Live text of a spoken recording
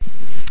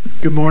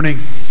Good morning.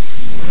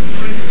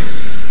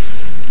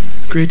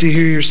 Great to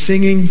hear your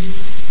singing,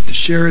 to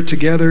share it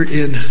together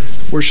in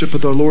worship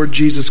of the Lord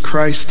Jesus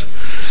Christ.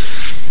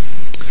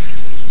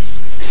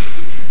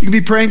 You can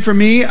be praying for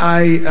me.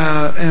 I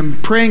am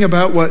praying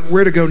about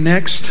where to go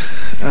next.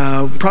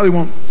 Probably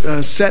won't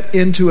set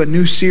into a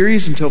new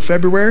series until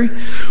February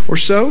or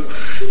so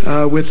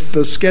with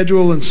the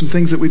schedule and some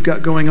things that we've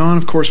got going on.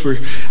 Of course,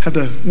 we have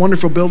the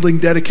wonderful building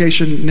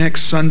dedication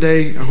next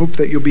Sunday. I hope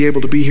that you'll be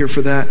able to be here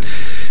for that.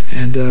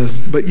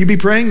 But you be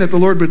praying that the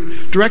Lord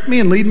would direct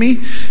me and lead me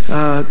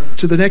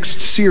to the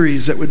next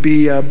series that would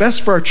be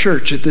best for our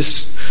church at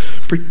this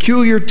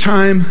peculiar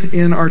time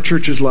in our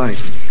church's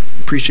life.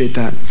 Appreciate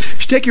that.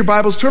 If you take your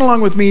Bibles, turn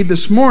along with me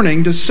this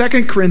morning to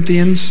 2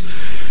 Corinthians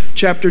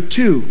chapter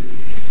 2.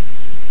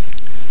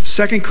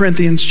 2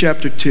 Corinthians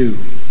chapter 2.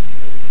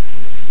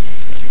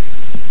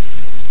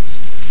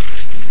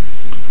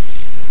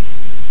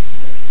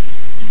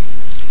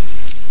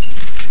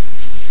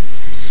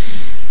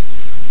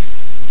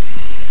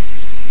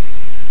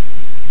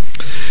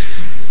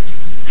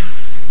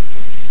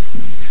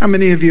 How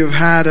many of you have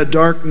had a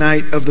dark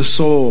night of the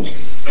soul?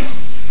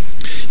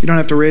 You don't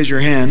have to raise your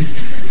hand.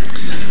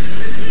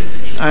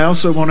 I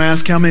also want to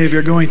ask how many of you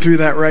are going through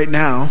that right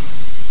now.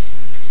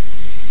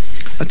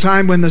 A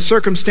time when the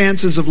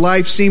circumstances of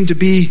life seem to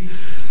be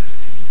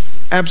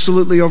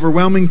absolutely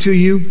overwhelming to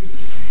you.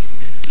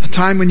 A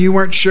time when you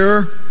weren't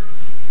sure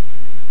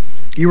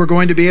you were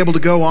going to be able to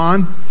go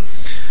on.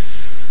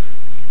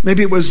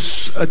 Maybe it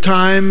was a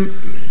time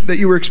that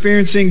you were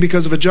experiencing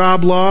because of a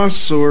job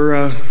loss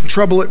or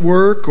trouble at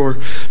work, or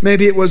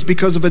maybe it was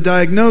because of a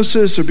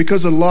diagnosis or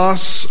because of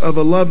loss of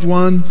a loved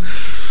one,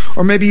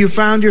 or maybe you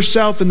found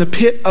yourself in the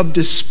pit of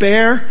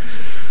despair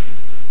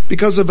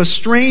because of a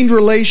strained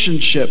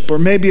relationship, or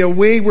maybe a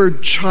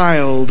wayward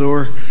child,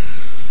 or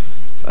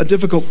a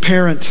difficult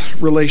parent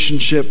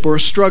relationship, or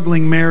a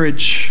struggling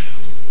marriage.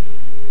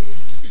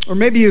 Or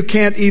maybe you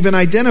can't even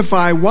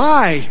identify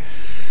why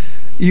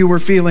you were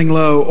feeling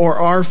low or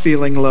are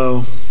feeling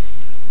low.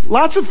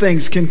 Lots of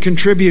things can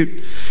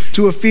contribute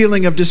to a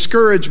feeling of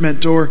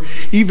discouragement or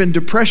even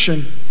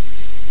depression.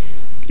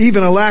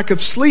 Even a lack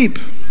of sleep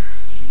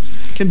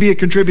can be a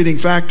contributing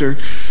factor.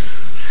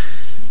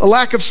 A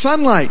lack of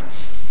sunlight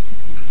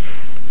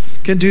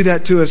can do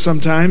that to us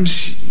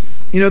sometimes.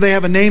 You know, they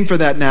have a name for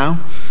that now.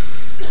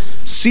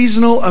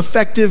 Seasonal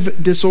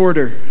affective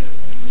disorder.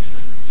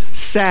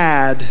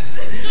 SAD.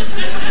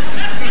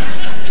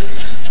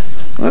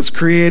 Well, that's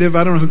creative.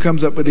 I don't know who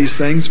comes up with these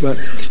things, but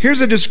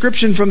here's a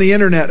description from the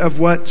internet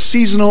of what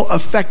seasonal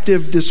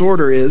affective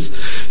disorder is.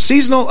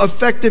 Seasonal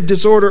affective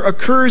disorder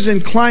occurs in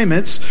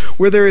climates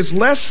where there is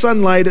less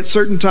sunlight at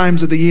certain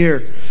times of the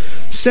year.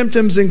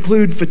 Symptoms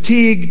include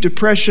fatigue,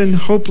 depression,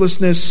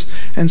 hopelessness,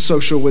 and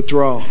social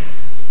withdrawal.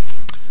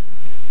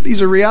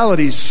 These are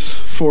realities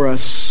for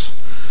us.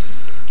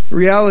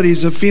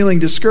 Realities of feeling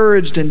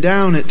discouraged and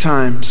down at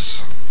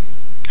times.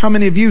 How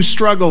many of you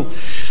struggle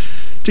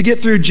to get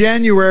through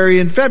January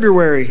and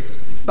February?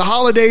 The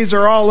holidays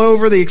are all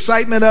over. The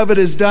excitement of it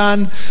is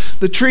done.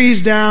 The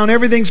tree's down.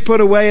 Everything's put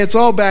away. It's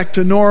all back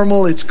to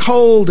normal. It's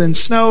cold and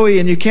snowy,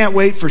 and you can't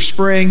wait for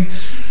spring.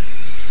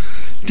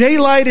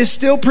 Daylight is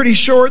still pretty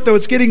short, though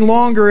it's getting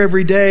longer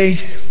every day.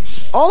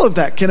 All of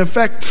that can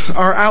affect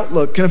our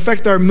outlook, can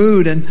affect our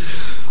mood, and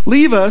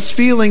leave us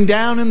feeling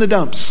down in the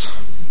dumps.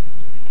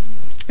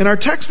 In our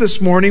text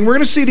this morning, we're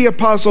going to see the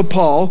Apostle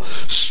Paul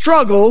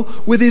struggle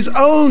with his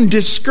own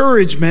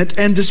discouragement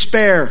and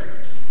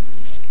despair.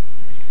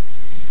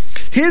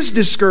 His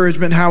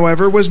discouragement,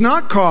 however, was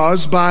not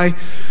caused by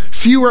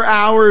fewer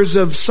hours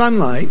of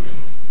sunlight.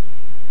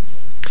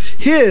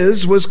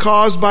 His was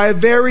caused by a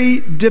very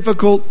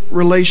difficult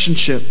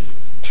relationship.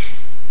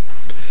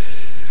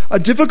 A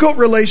difficult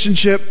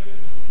relationship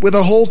with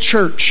a whole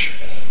church.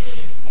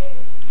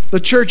 The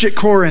church at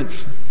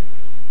Corinth.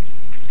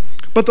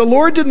 But the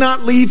Lord did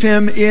not leave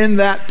him in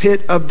that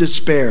pit of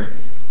despair.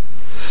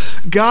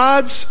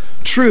 God's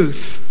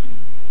truth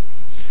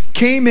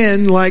came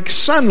in like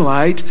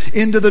sunlight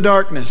into the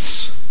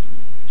darkness.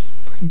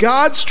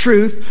 God's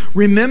truth,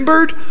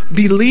 remembered,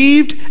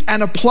 believed,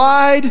 and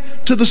applied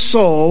to the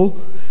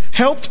soul,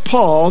 helped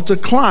Paul to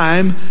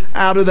climb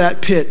out of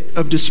that pit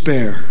of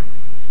despair.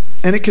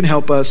 And it can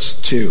help us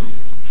too.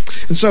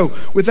 And so,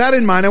 with that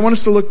in mind, I want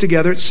us to look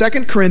together at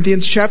 2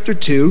 Corinthians chapter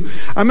 2.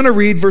 I'm going to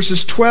read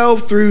verses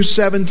 12 through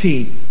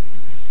 17.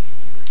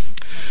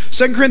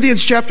 2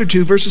 Corinthians chapter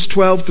 2, verses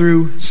 12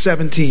 through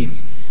 17.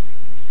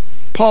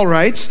 Paul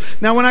writes,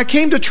 "Now when I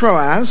came to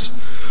Troas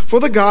for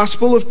the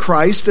gospel of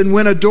Christ, and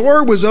when a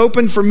door was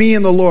opened for me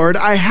in the Lord,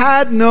 I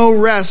had no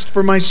rest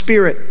for my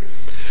spirit,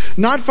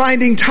 not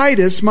finding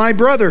Titus my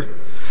brother.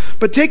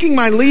 But taking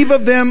my leave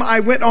of them, I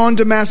went on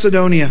to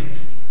Macedonia.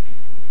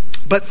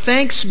 But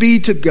thanks be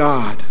to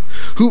God,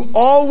 who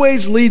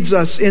always leads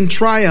us in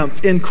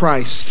triumph in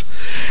Christ,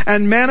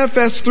 and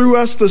manifests through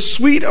us the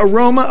sweet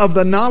aroma of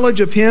the knowledge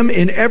of him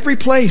in every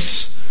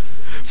place.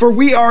 For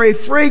we are a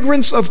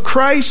fragrance of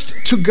Christ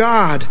to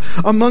God,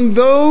 among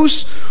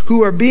those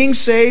who are being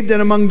saved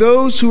and among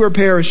those who are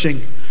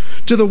perishing.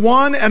 To the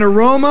one, an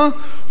aroma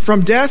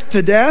from death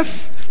to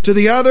death. To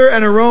the other,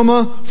 an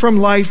aroma from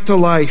life to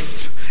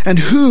life. And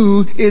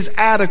who is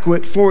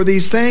adequate for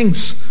these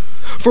things?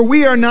 For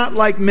we are not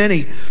like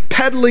many,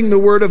 peddling the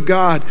word of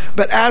God,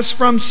 but as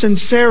from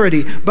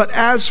sincerity, but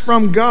as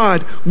from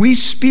God, we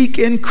speak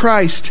in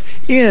Christ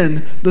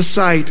in the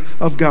sight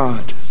of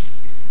God.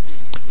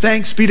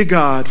 Thanks be to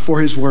God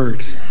for his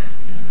word.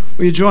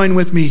 Will you join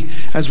with me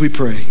as we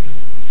pray?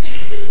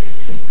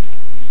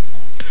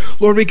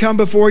 Lord, we come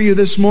before you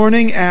this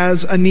morning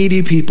as a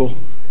needy people.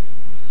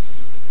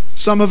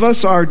 Some of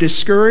us are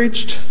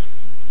discouraged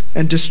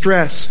and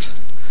distressed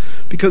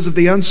because of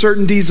the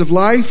uncertainties of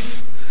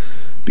life,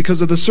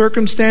 because of the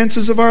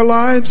circumstances of our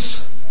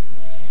lives.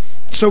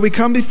 So we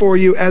come before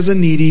you as a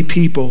needy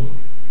people.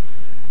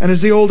 And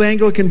as the old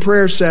Anglican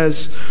prayer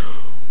says,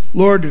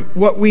 Lord,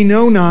 what we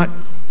know not,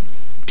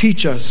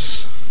 teach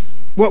us.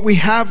 What we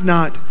have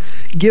not,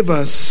 give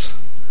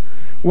us.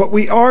 What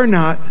we are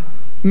not,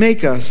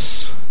 make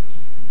us.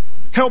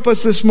 Help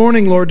us this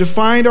morning, Lord, to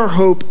find our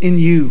hope in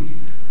you,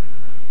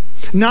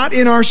 not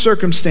in our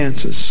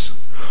circumstances.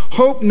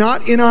 Hope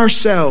not in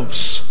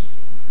ourselves,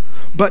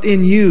 but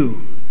in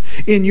you,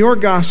 in your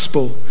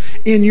gospel,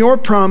 in your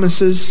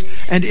promises,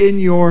 and in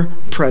your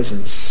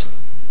presence.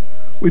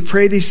 We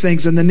pray these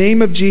things in the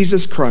name of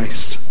Jesus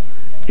Christ.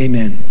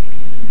 Amen.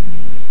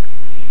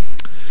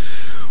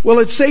 Well,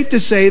 it's safe to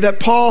say that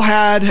Paul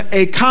had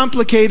a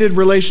complicated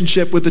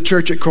relationship with the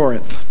church at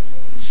Corinth.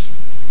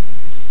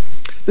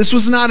 This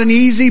was not an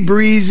easy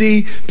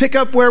breezy, pick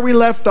up where we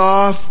left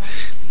off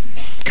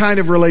kind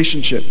of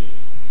relationship.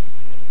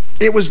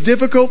 It was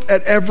difficult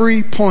at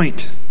every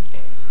point.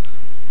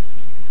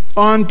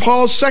 On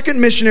Paul's second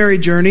missionary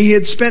journey, he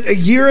had spent a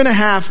year and a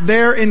half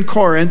there in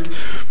Corinth,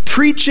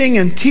 preaching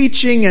and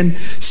teaching and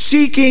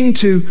seeking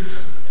to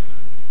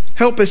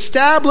help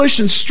establish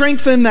and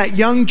strengthen that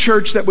young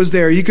church that was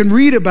there. You can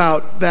read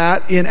about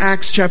that in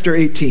Acts chapter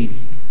 18.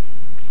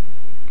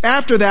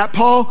 After that,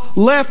 Paul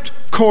left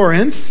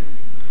Corinth,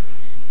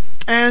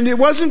 and it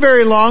wasn't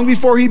very long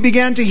before he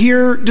began to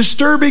hear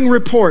disturbing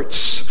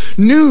reports,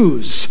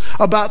 news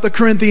about the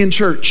Corinthian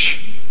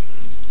church,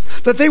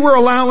 that they were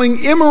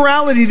allowing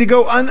immorality to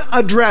go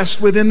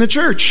unaddressed within the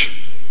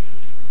church.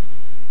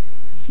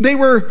 They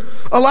were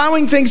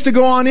allowing things to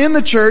go on in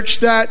the church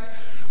that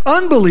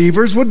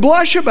unbelievers would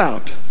blush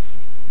about.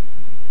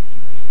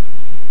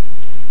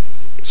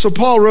 So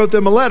Paul wrote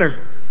them a letter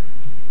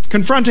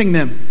confronting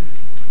them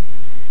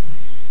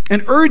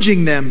and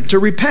urging them to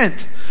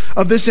repent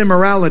of this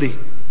immorality.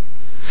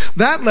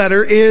 That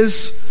letter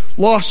is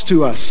lost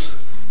to us.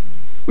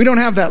 We don't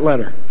have that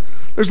letter.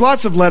 There's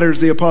lots of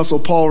letters the Apostle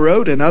Paul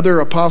wrote and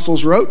other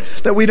apostles wrote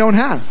that we don't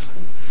have.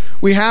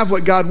 We have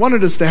what God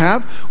wanted us to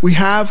have. We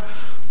have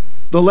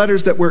the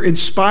letters that were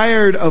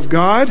inspired of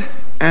God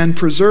and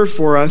preserved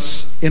for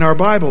us in our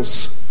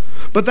Bibles.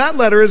 But that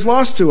letter is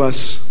lost to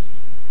us.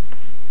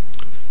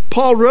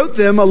 Paul wrote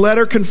them a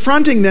letter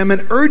confronting them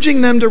and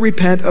urging them to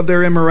repent of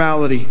their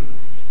immorality.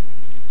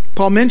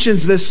 Paul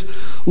mentions this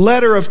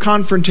letter of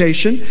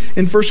confrontation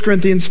in 1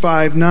 Corinthians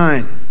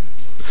 5:9.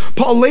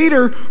 Paul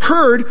later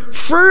heard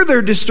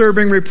further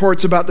disturbing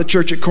reports about the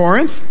church at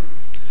Corinth,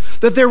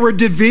 that there were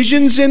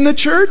divisions in the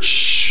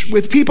church,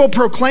 with people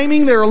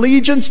proclaiming their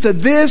allegiance to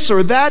this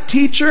or that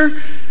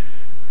teacher.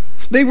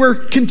 They were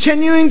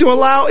continuing to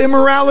allow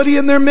immorality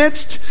in their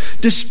midst,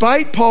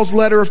 despite Paul's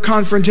letter of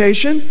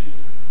confrontation.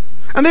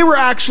 And they were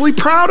actually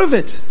proud of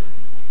it.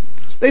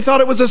 They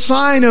thought it was a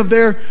sign of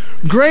their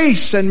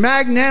grace and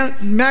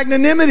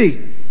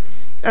magnanimity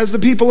as the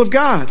people of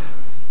God.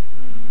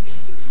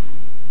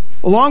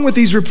 Along with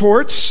these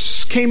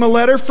reports came a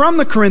letter from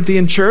the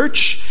Corinthian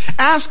church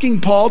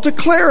asking Paul to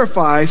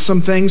clarify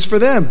some things for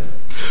them.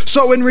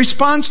 So in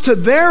response to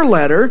their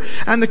letter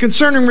and the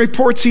concerning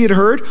reports he had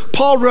heard,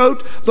 Paul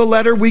wrote the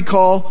letter we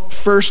call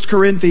 1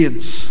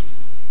 Corinthians.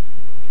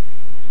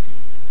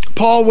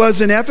 Paul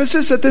was in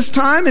Ephesus at this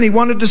time, and he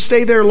wanted to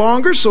stay there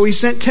longer, so he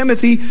sent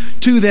Timothy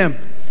to them.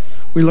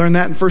 We learn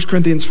that in 1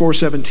 Corinthians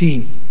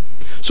 4:17.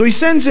 So he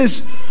sends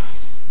his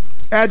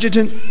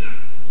adjutant,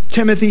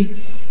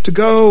 Timothy, to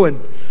go and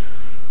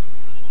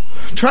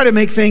try to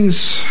make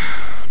things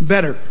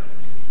better.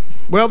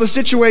 Well, the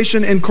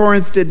situation in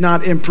Corinth did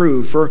not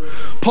improve, for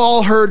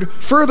Paul heard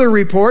further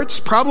reports,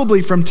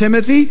 probably from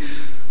Timothy,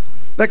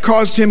 that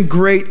caused him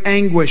great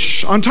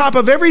anguish. On top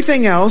of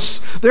everything else,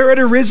 there had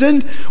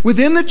arisen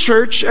within the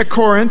church at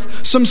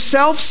Corinth some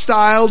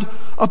self-styled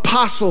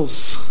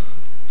apostles,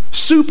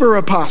 super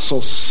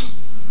apostles.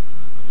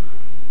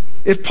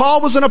 If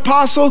Paul was an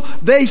apostle,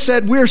 they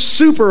said, we're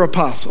super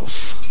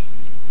apostles.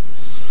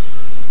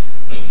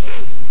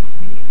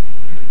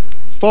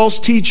 False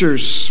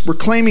teachers were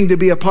claiming to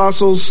be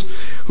apostles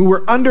who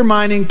were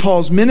undermining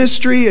Paul's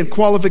ministry and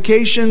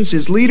qualifications,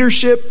 his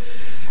leadership,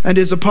 and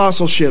his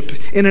apostleship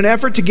in an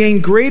effort to gain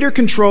greater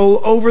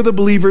control over the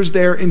believers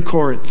there in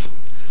Corinth.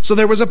 So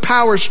there was a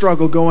power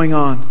struggle going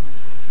on.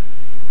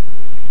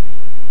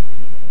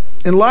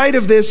 In light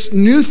of this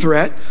new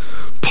threat,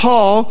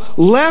 Paul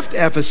left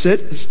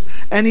Ephesus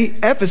and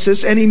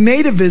he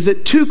made a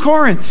visit to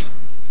Corinth.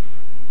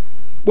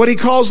 what he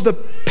calls the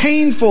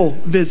painful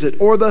visit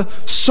or the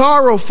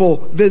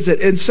sorrowful visit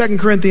in 2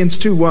 Corinthians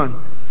 2:1.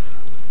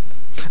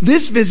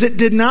 This visit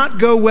did not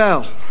go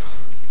well,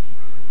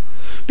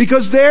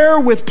 because there,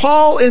 with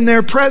Paul in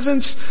their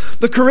presence,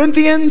 the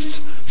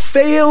Corinthians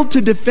failed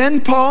to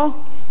defend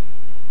Paul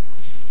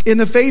in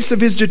the face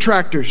of his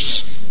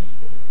detractors.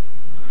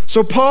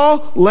 So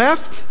Paul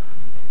left,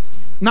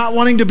 not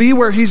wanting to be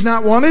where he's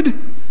not wanted,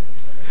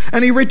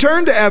 and he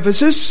returned to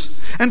Ephesus,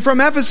 and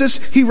from Ephesus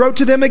he wrote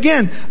to them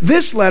again.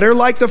 This letter,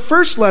 like the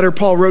first letter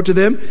Paul wrote to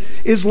them,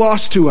 is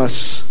lost to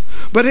us,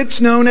 but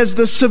it's known as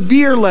the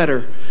severe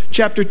letter,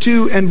 chapter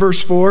 2 and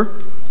verse 4.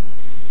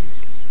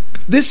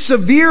 This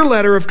severe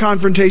letter of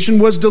confrontation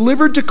was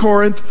delivered to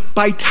Corinth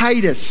by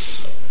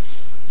Titus,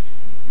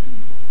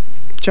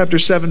 chapter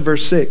 7,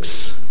 verse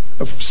 6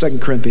 of 2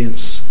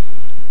 Corinthians.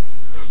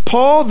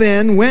 Paul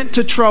then went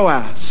to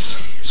Troas.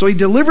 So he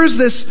delivers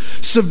this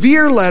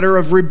severe letter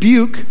of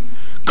rebuke,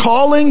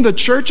 calling the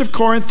church of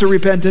Corinth to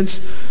repentance.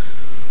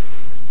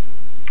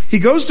 He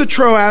goes to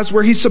Troas,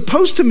 where he's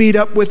supposed to meet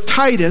up with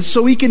Titus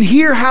so he can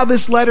hear how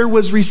this letter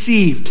was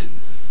received.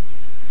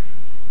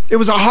 It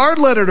was a hard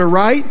letter to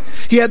write.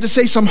 He had to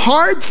say some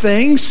hard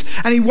things,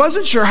 and he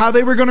wasn't sure how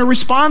they were going to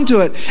respond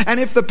to it. And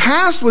if the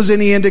past was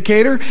any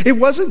indicator, it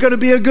wasn't going to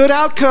be a good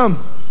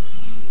outcome.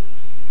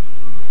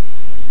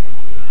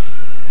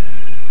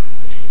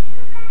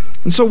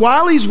 And so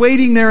while he's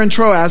waiting there in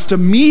Troas to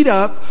meet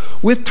up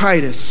with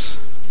Titus,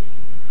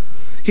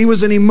 he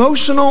was an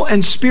emotional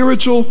and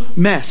spiritual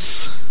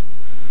mess.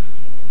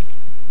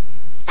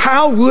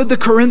 How would the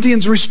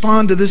Corinthians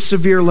respond to this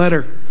severe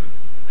letter?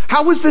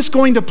 How was this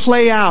going to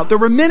play out? There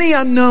were many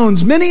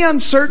unknowns, many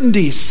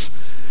uncertainties.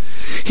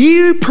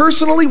 He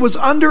personally was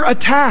under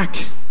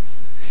attack.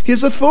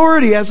 His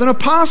authority as an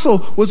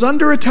apostle was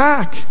under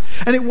attack.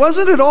 And it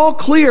wasn't at all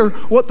clear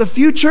what the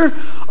future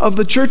of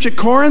the church at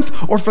Corinth,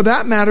 or for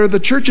that matter, the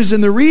churches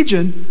in the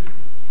region,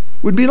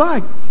 would be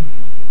like.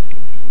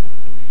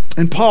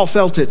 And Paul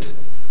felt it.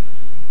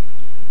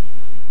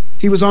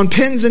 He was on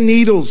pins and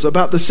needles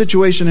about the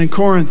situation in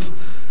Corinth.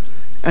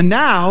 And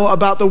now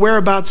about the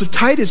whereabouts of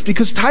Titus,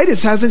 because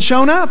Titus hasn't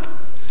shown up.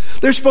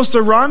 They're supposed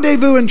to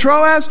rendezvous in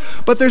Troas,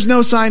 but there's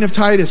no sign of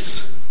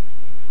Titus.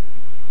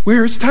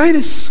 Where is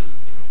Titus?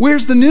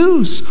 Where's the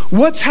news?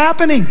 What's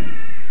happening?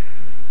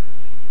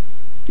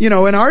 You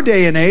know, in our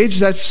day and age,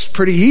 that's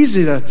pretty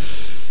easy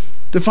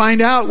to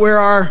find out where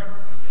our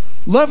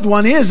loved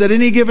one is at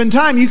any given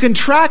time. You can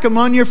track them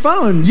on your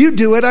phone. You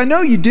do it. I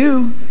know you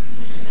do.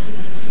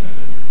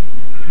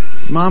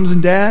 Moms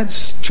and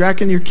dads,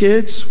 tracking your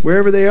kids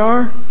wherever they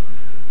are.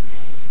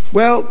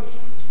 Well,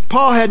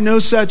 Paul had no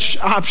such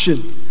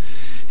option.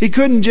 He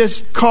couldn't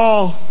just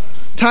call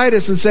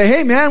Titus and say,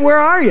 "Hey man, where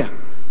are you?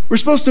 We're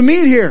supposed to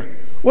meet here.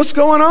 What's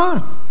going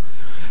on?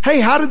 Hey,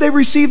 how did they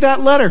receive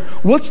that letter?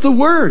 What's the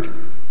word?"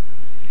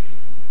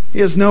 He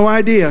has no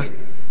idea.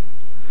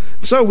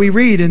 So we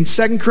read in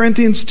 2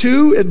 Corinthians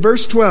 2 at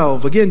verse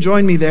 12. Again,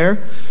 join me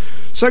there.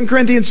 2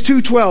 Corinthians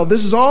 2:12.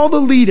 This is all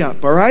the lead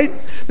up, all right?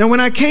 Now when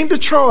I came to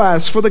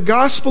Troas for the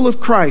gospel of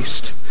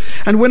Christ,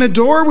 and when a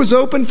door was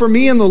opened for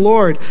me in the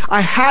Lord, I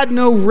had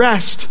no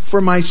rest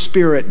for my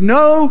spirit.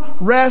 No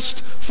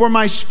rest for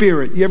my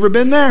spirit. You ever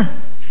been there?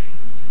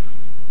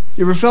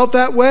 You ever felt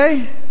that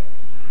way?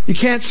 You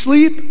can't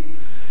sleep?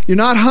 You're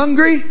not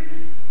hungry?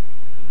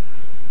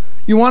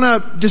 You want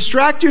to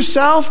distract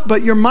yourself,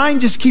 but your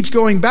mind just keeps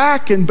going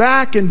back and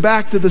back and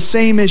back to the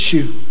same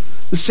issue,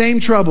 the same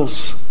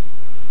troubles.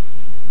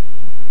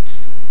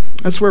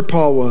 That's where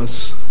Paul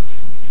was.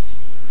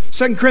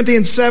 2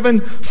 Corinthians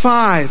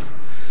 7:5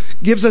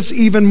 gives us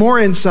even more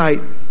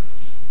insight.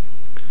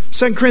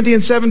 2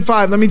 Corinthians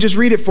 7:5, let me just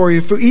read it for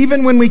you. For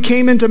even when we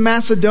came into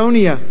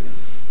Macedonia,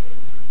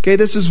 okay,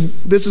 this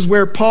is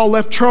where Paul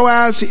left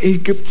Troas. He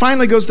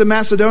finally goes to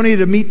Macedonia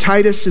to meet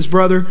Titus, his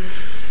brother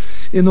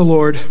in the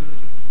Lord.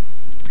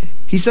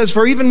 He says,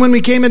 for even when we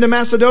came into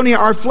Macedonia,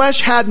 our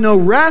flesh had no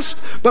rest,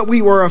 but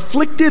we were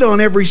afflicted on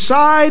every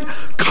side,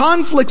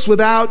 conflicts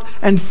without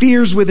and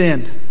fears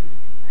within.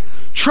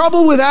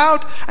 Trouble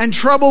without and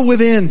trouble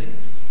within.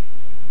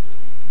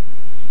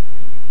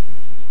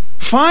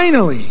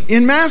 Finally,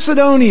 in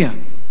Macedonia,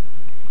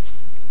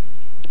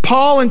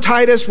 Paul and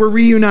Titus were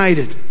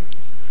reunited.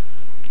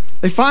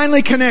 They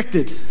finally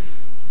connected.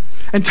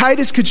 And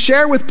Titus could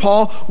share with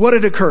Paul what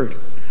had occurred.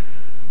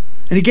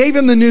 And he gave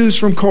him the news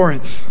from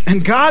Corinth.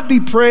 And God be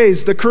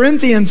praised, the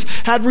Corinthians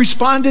had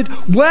responded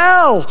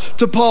well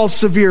to Paul's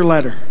severe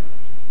letter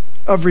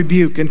of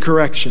rebuke and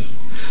correction.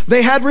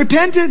 They had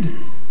repented.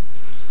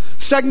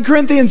 2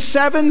 Corinthians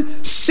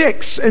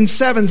 7:6 and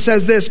 7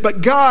 says this,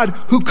 but God,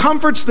 who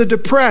comforts the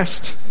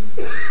depressed,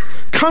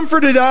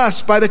 comforted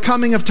us by the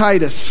coming of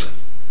Titus.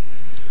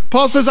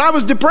 Paul says, I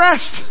was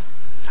depressed.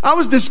 I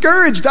was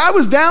discouraged. I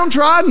was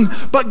downtrodden.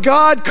 But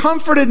God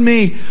comforted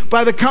me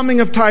by the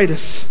coming of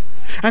Titus.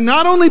 And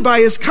not only by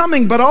his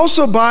coming, but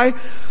also by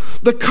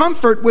the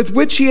comfort with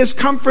which he was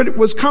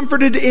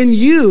comforted in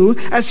you,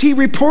 as he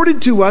reported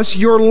to us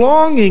your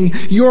longing,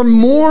 your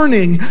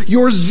mourning,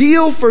 your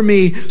zeal for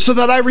me, so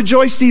that I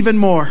rejoiced even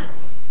more.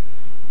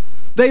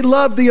 They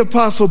loved the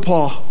Apostle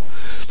Paul.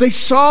 They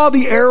saw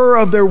the error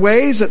of their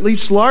ways, at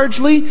least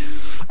largely,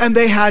 and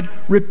they had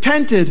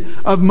repented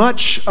of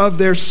much of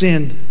their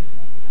sin.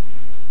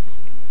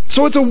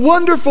 So it's a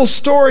wonderful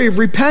story of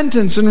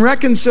repentance and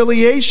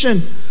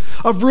reconciliation,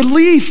 of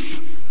relief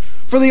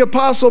for the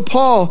Apostle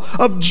Paul,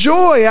 of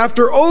joy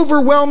after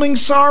overwhelming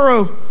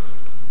sorrow.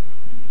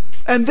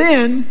 And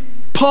then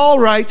Paul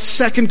writes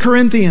 2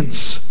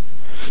 Corinthians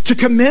to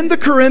commend the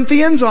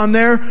Corinthians on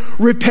their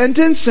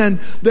repentance and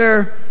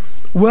their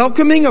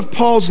welcoming of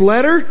Paul's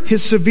letter,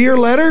 his severe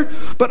letter,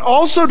 but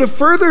also to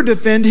further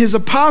defend his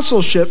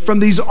apostleship from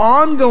these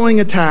ongoing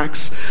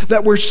attacks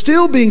that were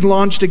still being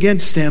launched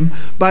against him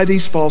by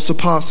these false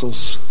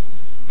apostles.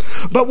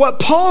 But what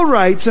Paul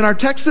writes in our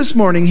text this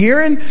morning, here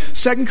in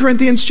 2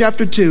 Corinthians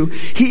chapter 2,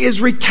 he is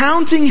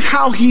recounting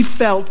how he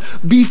felt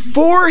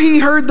before he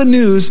heard the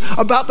news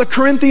about the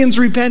Corinthians'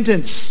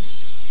 repentance.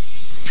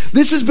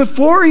 This is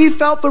before he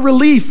felt the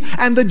relief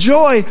and the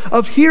joy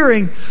of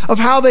hearing of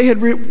how they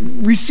had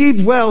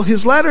received well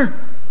his letter.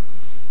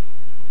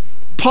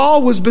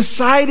 Paul was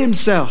beside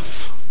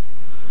himself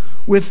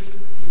with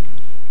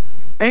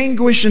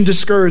anguish and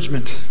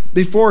discouragement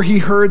before he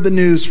heard the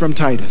news from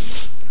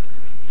Titus.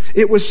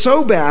 It was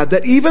so bad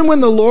that even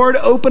when the Lord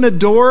opened a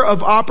door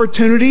of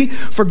opportunity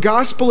for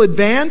gospel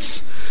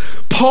advance,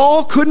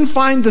 Paul couldn't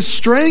find the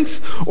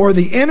strength or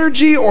the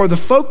energy or the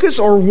focus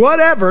or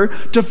whatever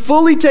to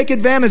fully take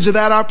advantage of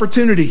that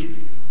opportunity.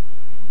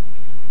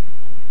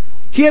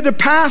 He had to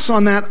pass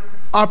on that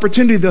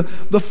opportunity,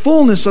 the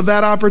fullness of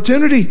that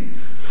opportunity.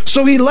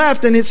 So he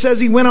left, and it says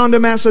he went on to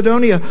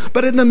Macedonia.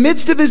 But in the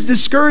midst of his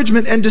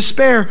discouragement and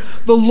despair,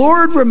 the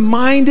Lord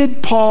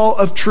reminded Paul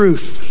of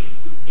truth.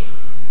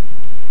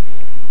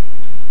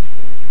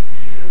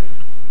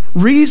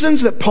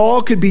 Reasons that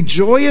Paul could be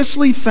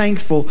joyously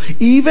thankful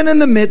even in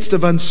the midst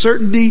of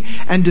uncertainty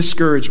and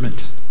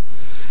discouragement.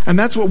 And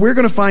that's what we're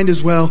going to find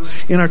as well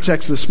in our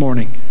text this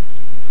morning.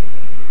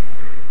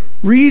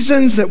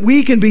 Reasons that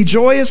we can be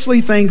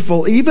joyously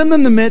thankful even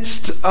in the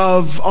midst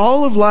of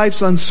all of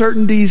life's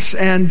uncertainties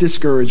and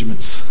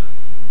discouragements.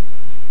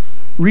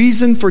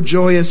 Reason for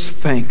joyous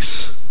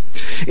thanks.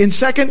 In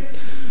 2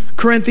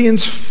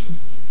 Corinthians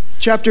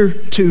chapter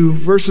 2,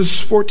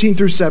 verses 14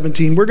 through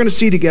 17, we're going to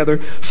see together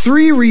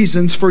 3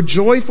 reasons for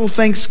joyful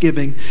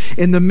thanksgiving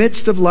in the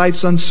midst of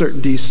life's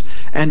uncertainties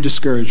and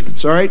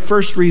discouragements. All right,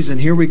 first reason,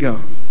 here we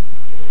go.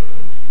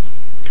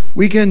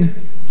 We can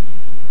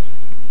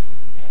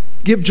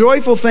give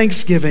joyful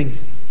thanksgiving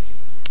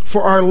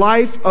for our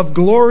life of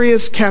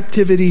glorious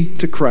captivity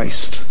to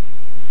Christ.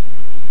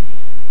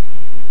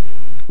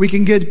 We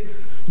can give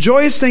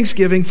joyous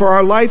thanksgiving for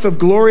our life of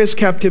glorious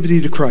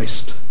captivity to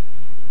Christ.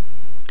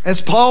 As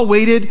Paul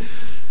waited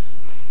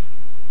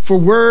for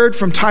word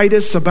from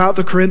Titus about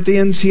the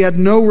Corinthians, he had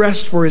no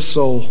rest for his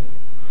soul.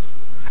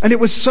 And it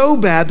was so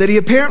bad that he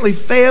apparently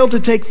failed to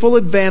take full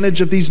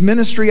advantage of these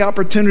ministry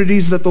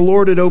opportunities that the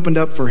Lord had opened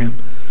up for him.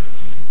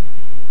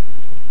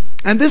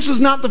 And this was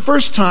not the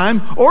first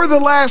time or the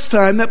last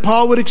time that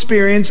Paul would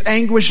experience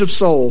anguish of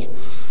soul.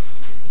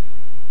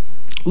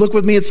 Look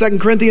with me at 2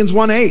 Corinthians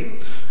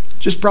 1:8,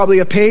 just probably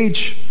a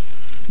page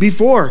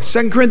before.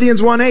 2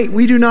 Corinthians 1:8,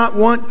 we do not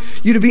want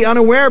you to be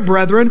unaware,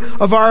 brethren,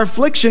 of our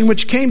affliction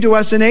which came to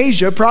us in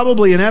Asia,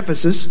 probably in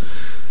Ephesus,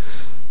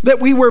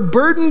 that we were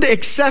burdened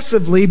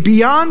excessively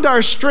beyond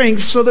our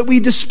strength, so that we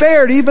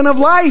despaired even of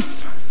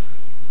life.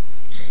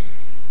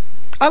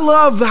 I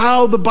love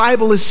how the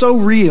Bible is so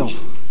real.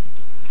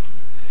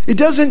 It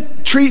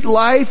doesn't treat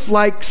life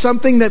like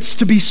something that's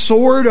to be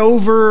soared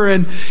over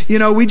and,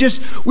 we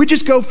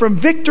just go from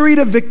victory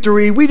to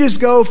victory. We just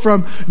go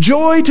from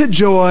joy to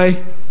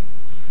joy.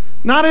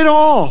 Not at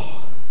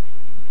all.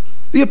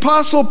 The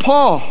Apostle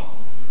Paul,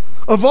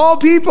 of all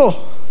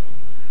people,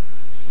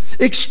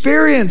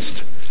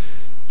 experienced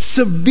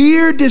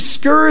severe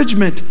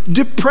discouragement,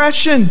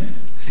 depression,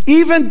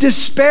 even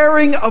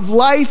despairing of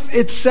life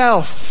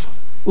itself.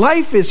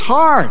 Life is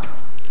hard.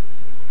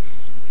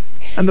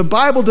 And the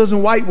Bible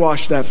doesn't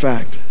whitewash that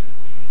fact.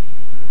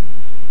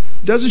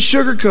 It doesn't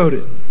sugarcoat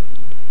it.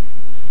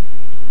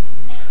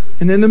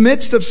 And in the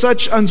midst of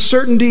such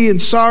uncertainty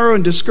and sorrow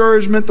and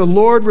discouragement, the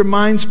Lord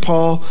reminds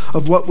Paul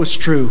of what was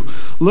true.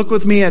 Look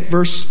with me at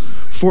verse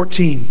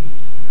 14.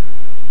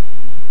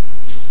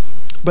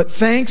 But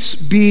thanks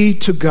be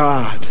to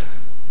God,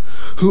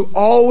 who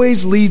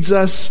always leads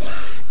us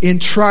in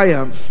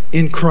triumph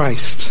in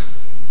Christ.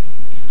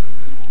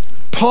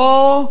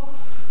 Paul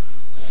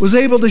was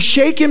able to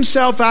shake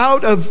himself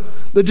out of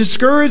the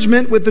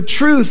discouragement with the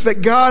truth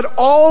that God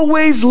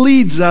always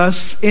leads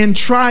us in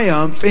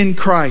triumph in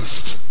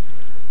Christ.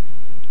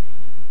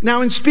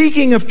 Now, in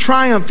speaking of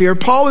triumph here,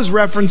 Paul is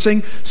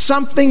referencing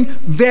something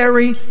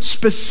very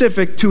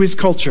specific to his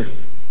culture.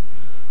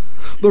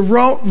 The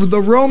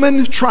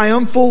Roman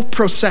triumphal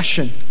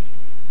procession.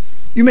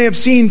 You may have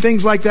seen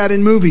things like that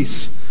in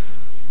movies.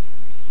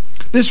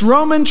 This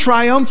Roman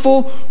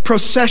triumphal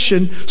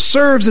procession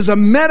serves as a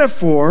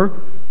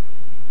metaphor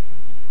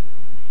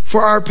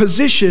for our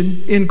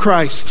position in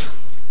Christ.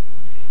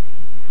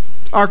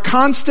 our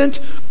constant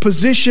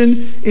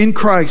position in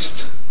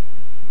Christ.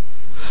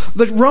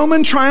 The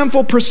Roman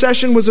triumphal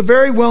procession was a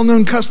very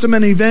well-known custom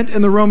and event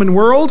in the Roman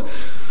world.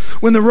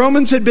 When the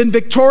Romans had been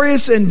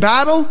victorious in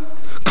battle,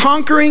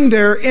 conquering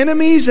their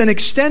enemies and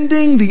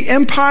extending the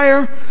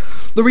empire,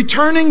 the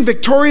returning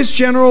victorious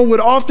general would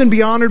often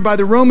be honored by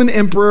the Roman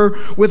emperor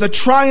with a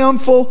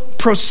triumphal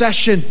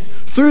procession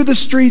through the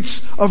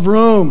streets of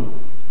Rome.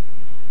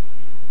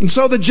 And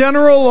so the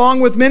general, along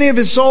with many of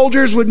his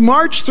soldiers, would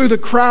march through the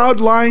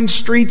crowd-lined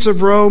streets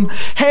of Rome,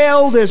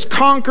 hailed as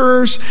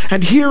conquerors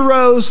and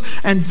heroes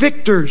and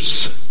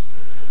victors.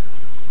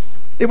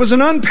 It was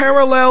an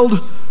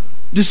unparalleled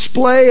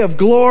display of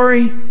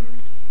glory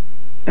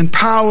and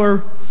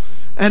power,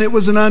 and it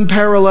was an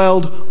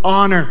unparalleled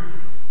honor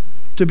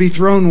to be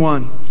throned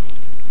one.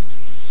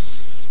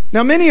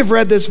 Now, many have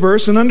read this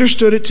verse and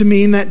understood it to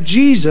mean that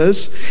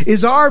Jesus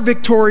is our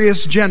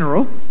victorious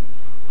general,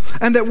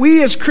 and that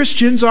we as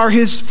Christians are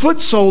his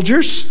foot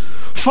soldiers,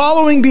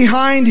 following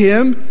behind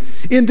him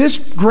in this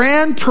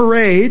grand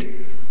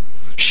parade,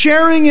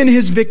 sharing in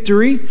his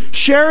victory,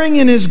 sharing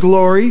in his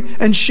glory,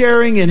 and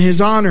sharing in his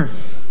honor.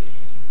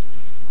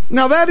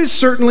 Now, that is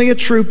certainly a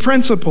true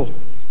principle.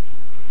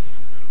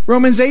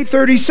 Romans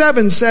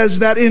 8:37 says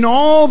that in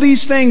all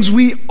these things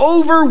we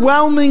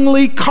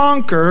overwhelmingly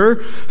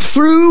conquer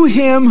through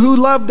him who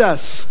loved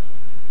us.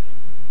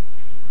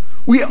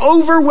 We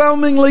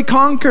overwhelmingly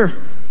conquer.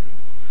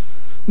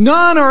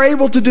 None are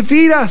able to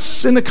defeat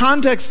us. In the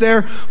context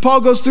there, Paul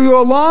goes through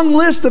a long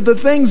list of the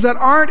things that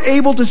aren't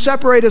able to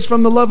separate us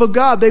from the love of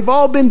God. They've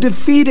all been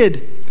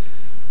defeated.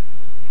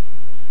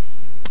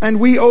 And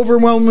we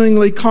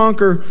overwhelmingly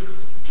conquer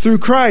through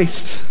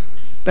Christ.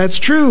 That's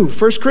true.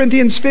 1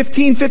 Corinthians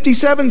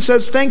 15:57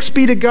 says, "Thanks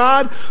be to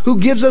God who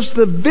gives us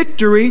the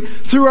victory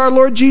through our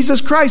Lord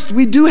Jesus Christ."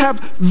 We do have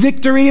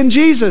victory in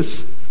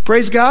Jesus.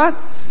 Praise God.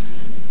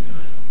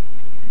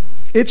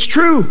 It's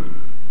true.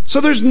 So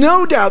there's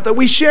no doubt that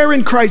we share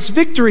in Christ's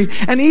victory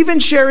and even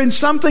share in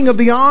something of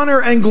the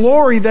honor and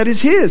glory that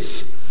is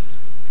his.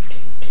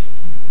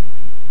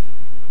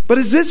 But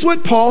is this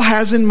what Paul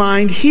has in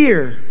mind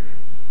here?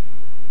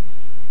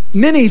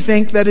 Many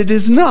think that it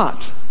is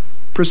not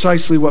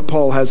precisely what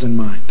Paul has in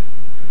mind.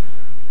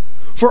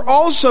 For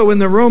also in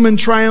the Roman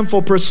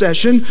triumphal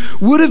procession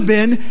would have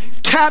been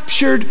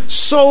captured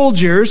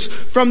soldiers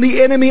from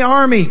the enemy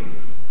army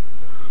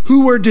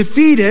who were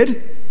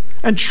defeated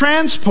and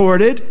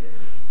transported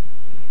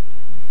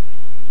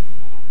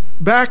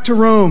back to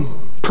Rome,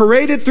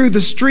 paraded through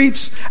the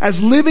streets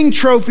as living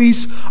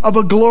trophies of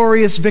a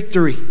glorious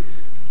victory.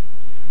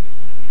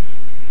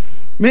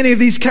 Many of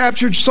these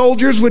captured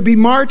soldiers would be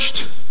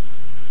marched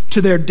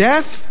to their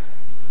death.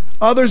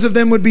 Others of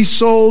them would be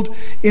sold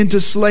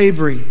into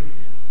slavery.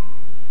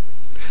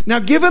 Now,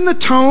 given the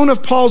tone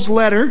of Paul's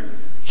letter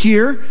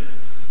here,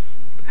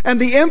 and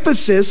the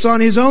emphasis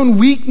on his own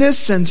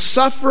weakness and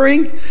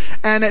suffering,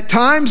 and at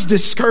times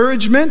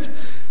discouragement,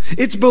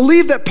 it's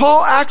believed that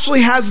Paul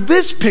actually has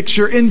this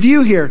picture in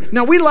view here.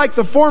 Now, we like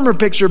the former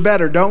picture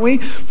better, don't we?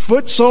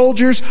 Foot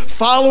soldiers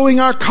following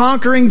our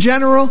conquering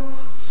general,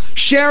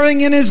 sharing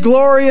in his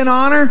glory and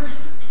honor.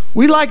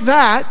 We like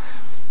that.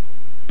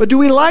 But do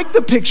we like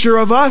the picture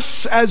of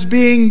us as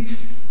being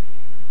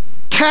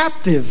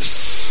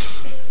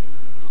captives,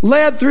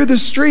 led through the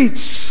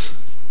streets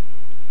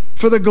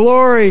for the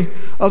glory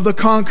of the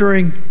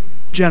conquering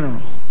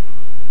general?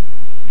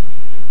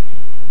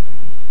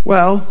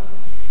 Well,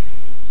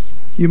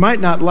 you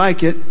might not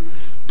like it,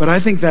 but I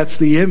think that's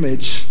the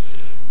image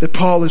that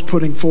Paul is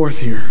putting forth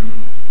here.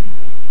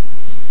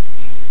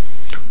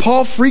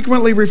 Paul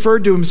frequently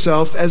referred to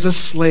himself as a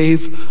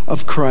slave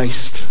of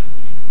Christ.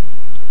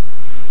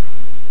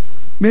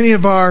 Many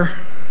of our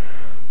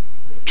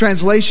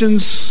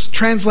translations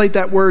translate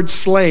that word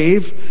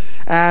slave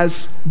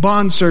as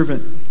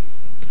bondservant.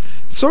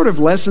 It sort of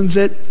lessens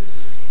it.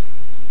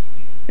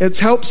 It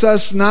helps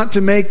us not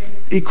to make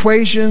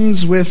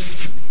equations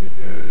with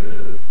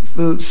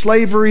the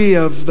slavery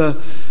of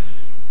the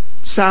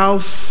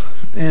South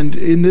and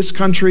in this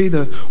country,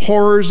 the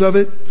horrors of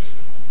it.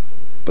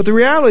 But the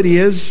reality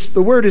is,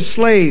 the word is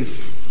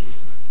slave.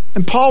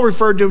 And Paul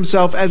referred to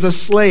himself as a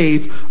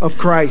slave of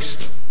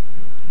Christ.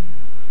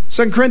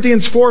 2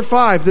 Corinthians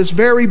 4:5, this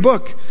very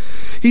book,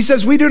 he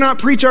says, "We do not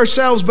preach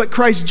ourselves, but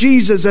Christ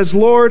Jesus as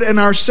Lord, and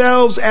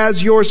ourselves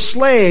as your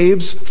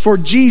slaves for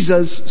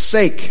Jesus'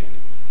 sake."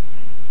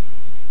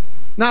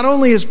 Not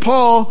only is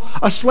Paul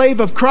a slave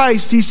of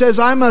Christ, he says,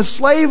 "I'm a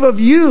slave of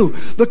you,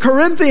 the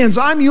Corinthians.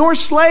 I'm your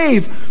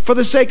slave for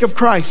the sake of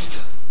Christ.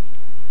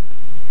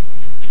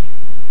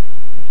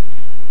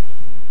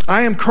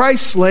 I am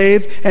Christ's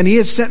slave, and he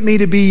has sent me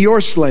to be your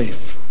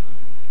slave."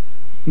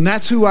 And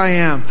that's who I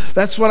am.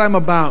 That's what I'm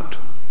about.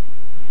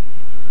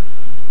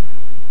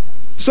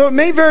 So it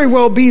may very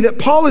well be that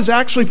Paul is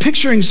actually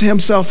picturing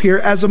himself here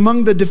as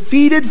among the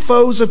defeated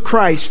foes of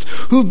Christ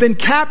who've been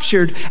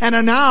captured and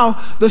are now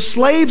the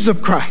slaves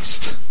of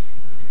Christ.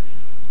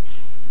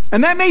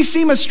 And that may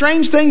seem a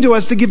strange thing to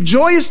us to give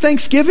joyous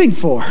thanksgiving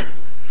for.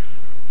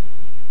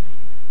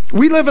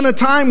 We live in a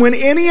time when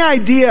any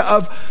idea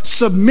of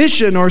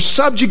submission or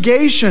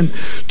subjugation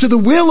to the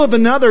will of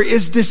another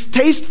is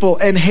distasteful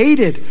and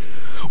hated.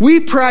 We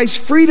prize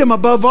freedom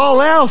above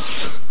all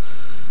else.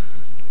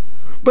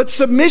 But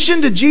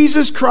submission to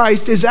Jesus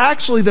Christ is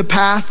actually the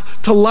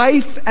path to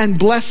life and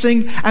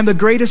blessing and the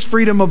greatest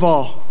freedom of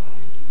all.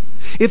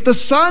 If the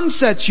Son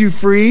sets you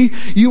free,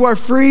 you are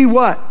free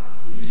what?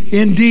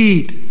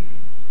 Indeed.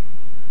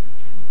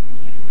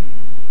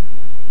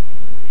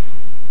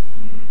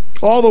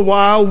 All the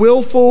while,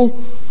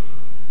 willful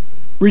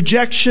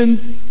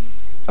rejection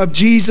of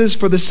Jesus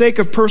for the sake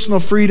of personal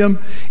freedom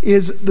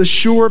is the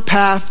sure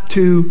path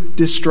to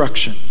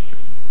destruction.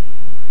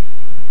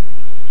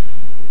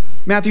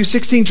 Matthew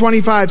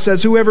 16:25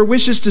 says, "Whoever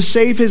wishes to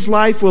save his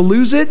life will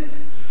lose it,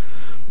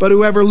 but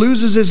whoever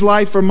loses his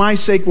life for my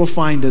sake will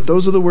find it."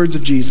 Those are the words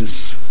of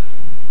Jesus.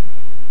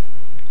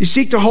 You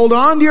seek to hold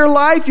on to your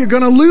life, you're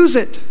going to lose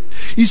it.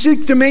 You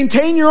seek to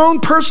maintain your own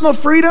personal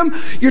freedom,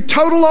 your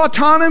total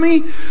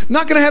autonomy,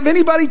 not going to have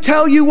anybody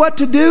tell you what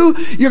to do.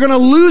 You're going to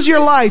lose your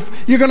life.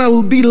 You're going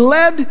to be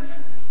led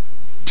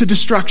to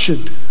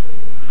destruction.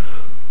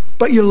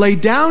 But you lay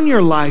down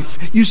your life.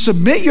 You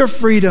submit your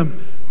freedom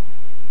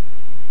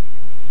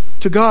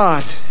to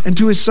God and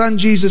to His Son,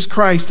 Jesus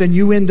Christ, and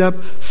you end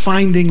up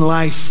finding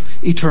life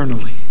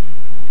eternally.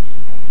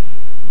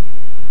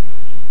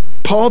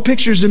 Paul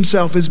pictures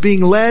himself as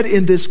being led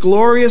in this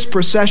glorious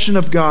procession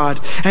of God,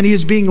 and he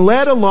is being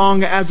led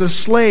along as a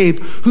slave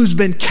who's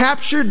been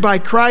captured by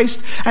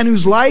Christ and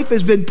whose life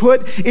has been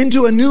put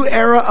into a new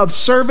era of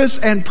service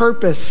and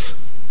purpose.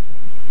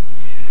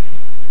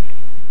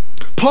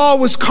 Paul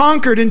was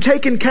conquered and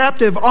taken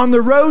captive on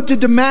the road to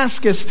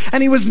Damascus,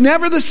 and he was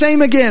never the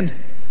same again.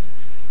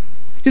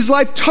 His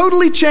life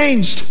totally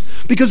changed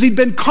because he'd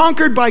been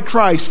conquered by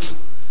Christ.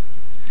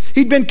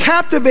 He'd been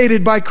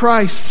captivated by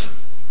Christ.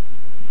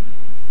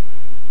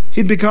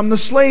 He'd become the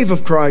slave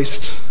of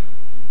Christ.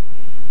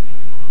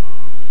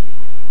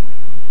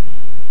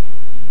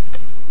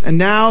 And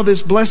now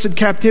this blessed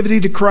captivity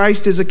to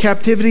Christ is a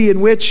captivity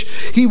in which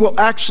he will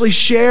actually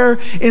share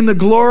in the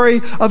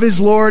glory of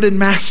his Lord and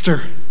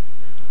Master.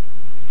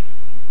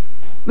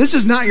 This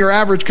is not your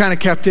average kind of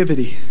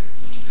captivity.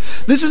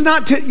 This is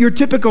not your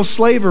typical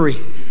slavery.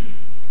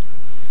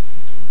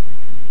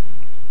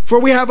 For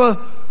we have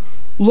a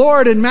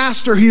Lord and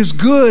Master who is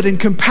good and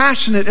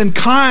compassionate and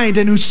kind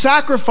and who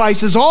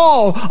sacrifices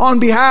all on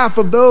behalf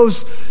of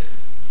those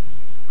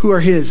who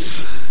are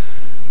His.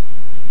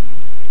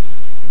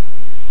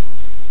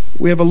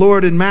 We have a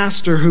Lord and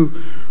Master who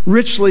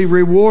richly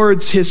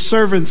rewards His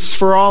servants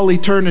for all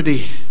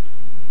eternity.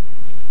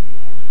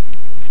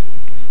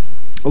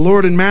 A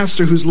Lord and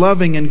Master who's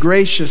loving and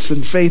gracious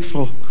and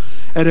faithful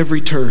at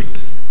every turn.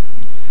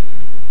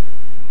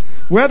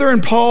 Whether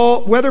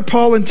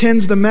Paul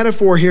intends the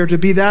metaphor here to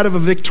be that of a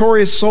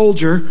victorious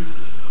soldier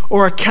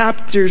or a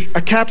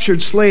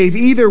captured slave,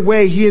 either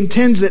way, he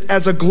intends it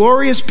as a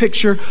glorious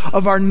picture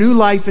of our new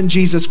life in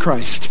Jesus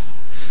Christ.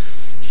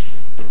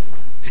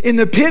 In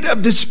the pit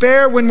of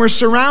despair, when we're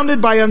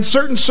surrounded by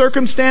uncertain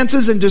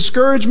circumstances and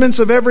discouragements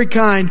of every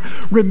kind,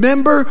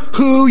 remember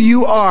who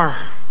you are.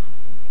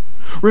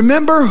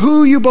 Remember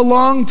who you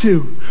belong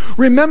to.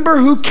 Remember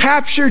who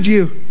captured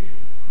you.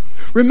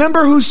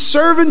 Remember whose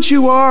servant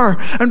you are,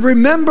 and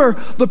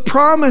remember the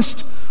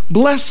promised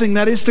blessing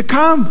that is to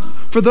come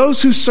for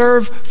those who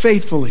serve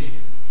faithfully.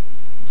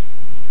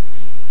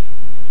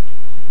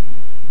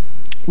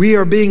 We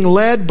are being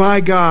led by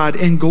God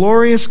in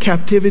glorious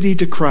captivity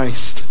to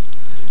Christ.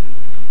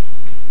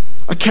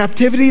 A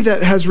captivity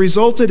that has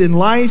resulted in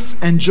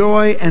life and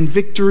joy and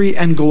victory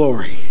and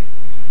glory.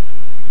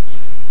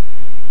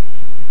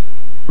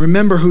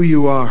 Remember who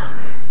you are.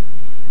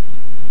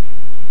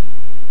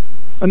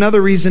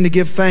 Another reason to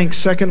give thanks,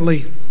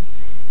 secondly,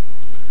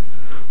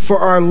 for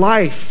our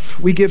life.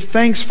 We give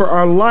thanks for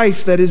our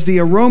life that is the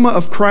aroma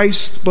of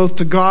Christ both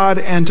to God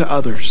and to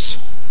others.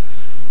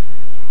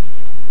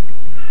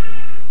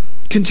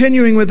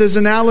 Continuing with his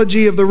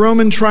analogy of the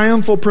Roman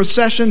triumphal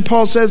procession,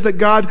 Paul says that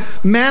God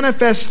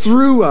manifests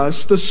through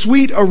us the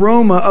sweet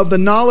aroma of the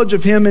knowledge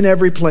of Him in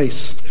every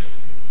place.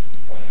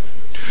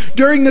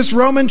 During this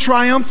Roman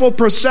triumphal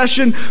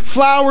procession,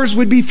 flowers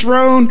would be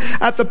thrown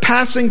at the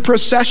passing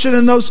procession,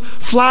 and those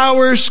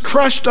flowers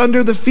crushed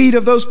under the feet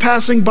of those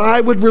passing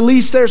by would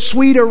release their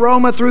sweet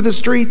aroma through the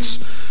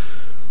streets.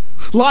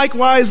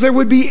 Likewise, there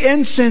would be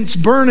incense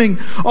burning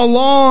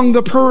along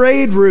the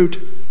parade route,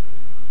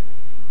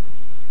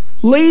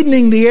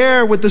 ladening the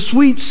air with the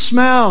sweet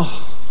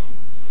smell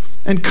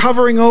and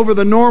covering over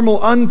the normal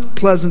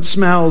unpleasant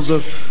smells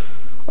of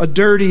a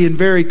dirty and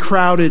very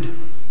crowded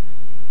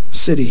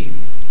city.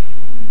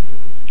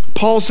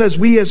 Paul says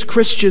we as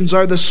Christians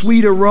are the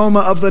sweet aroma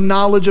of the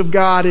knowledge of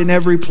God in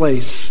every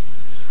place.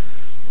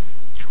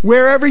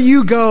 Wherever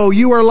you go,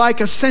 you are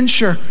like a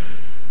censer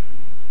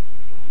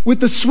with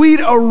the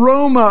sweet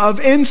aroma of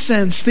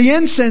incense, the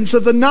incense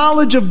of the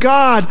knowledge of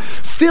God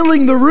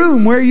filling the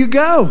room where you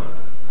go.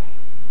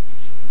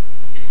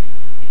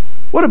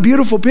 What a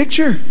beautiful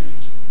picture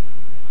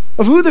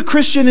of who the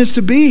Christian is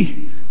to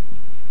be.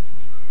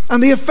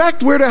 and the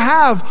effect we're to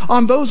have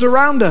on those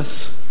around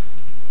us.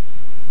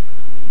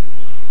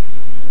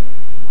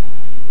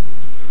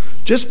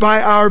 Just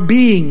by our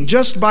being,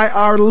 just by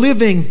our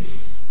living,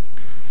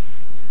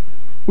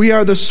 we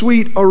are the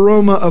sweet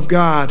aroma of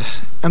God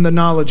and the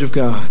knowledge of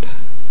God.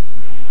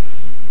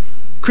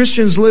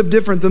 Christians live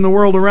different than the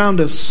world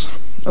around us.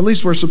 At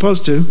least we're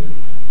supposed to.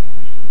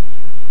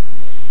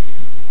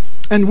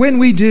 And when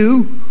we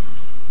do,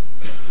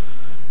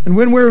 and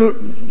when we're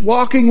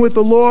walking with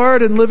the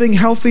Lord and living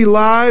healthy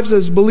lives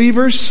as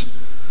believers,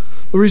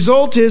 the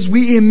result is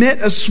we emit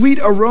a sweet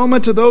aroma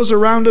to those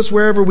around us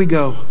wherever we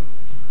go.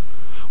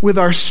 With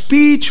our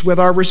speech, with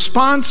our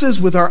responses,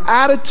 with our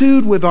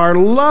attitude, with our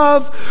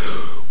love,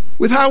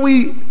 with how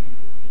we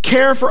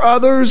care for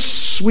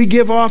others, we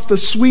give off the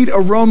sweet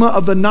aroma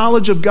of the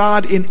knowledge of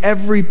God in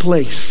every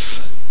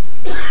place.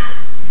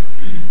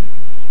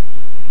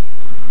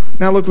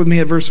 Now look with me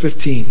at verse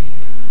 15.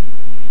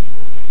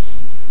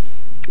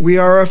 We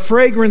are a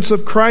fragrance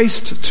of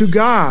Christ to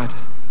God.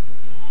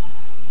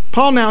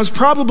 Paul now is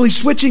probably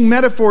switching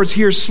metaphors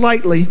here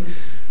slightly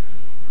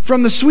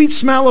from the sweet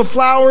smell of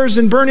flowers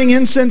and burning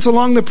incense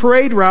along the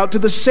parade route to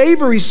the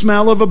savory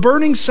smell of a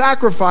burning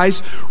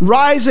sacrifice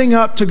rising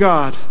up to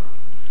God.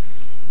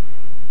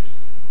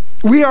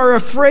 We are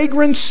a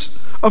fragrance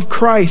of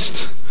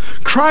Christ.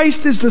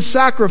 Christ is the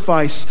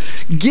sacrifice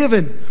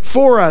given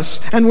for us.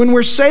 And when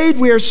we're saved,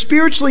 we are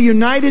spiritually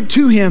united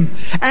to Him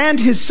and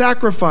His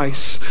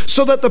sacrifice,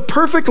 so that the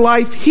perfect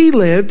life He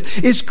lived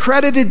is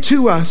credited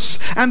to us,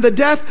 and the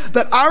death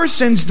that our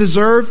sins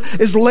deserve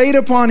is laid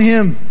upon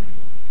Him.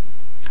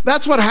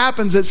 That's what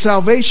happens at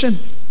salvation.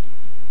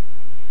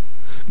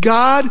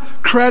 God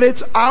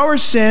credits our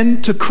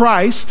sin to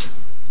Christ,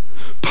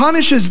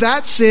 punishes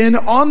that sin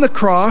on the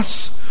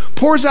cross,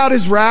 pours out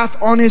His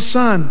wrath on His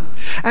Son.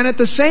 And at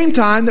the same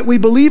time that we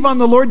believe on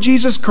the Lord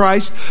Jesus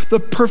Christ, the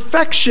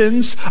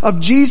perfections of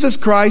Jesus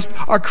Christ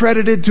are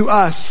credited to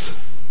us.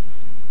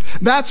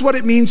 That's what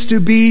it means to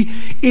be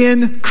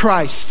in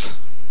Christ.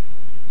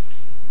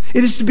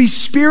 It is to be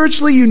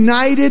spiritually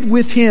united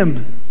with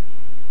Him,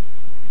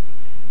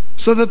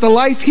 so that the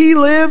life He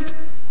lived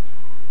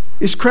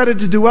is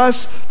credited to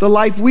us, the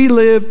life we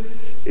live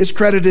is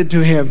credited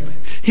to Him.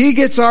 He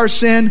gets our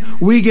sin,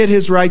 we get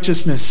His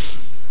righteousness.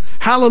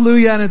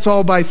 Hallelujah, and it's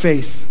all by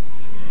faith.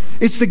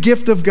 It's the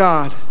gift of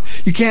God.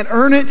 You can't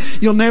earn it,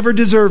 you'll never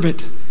deserve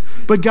it.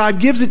 But God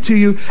gives it to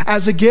you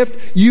as a gift.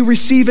 You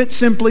receive it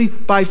simply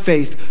by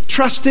faith,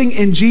 trusting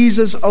in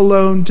Jesus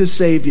alone to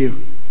save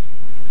you.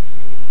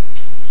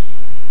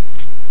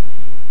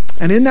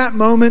 And in that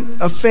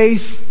moment of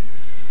faith,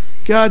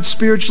 God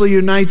spiritually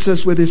unites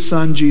us with His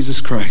Son,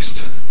 Jesus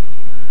Christ.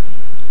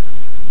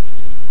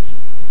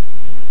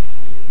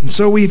 And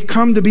so we've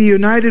come to be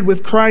united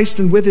with Christ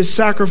and with His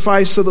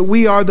sacrifice so that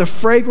we are the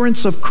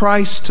fragrance of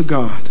Christ to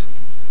God.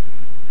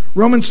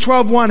 Romans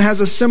 12:1 has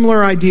a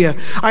similar idea.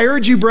 I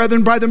urge you,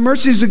 brethren, by the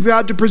mercies of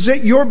God, to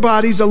present your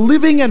bodies a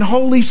living and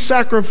holy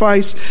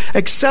sacrifice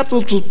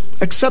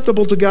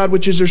acceptable to God,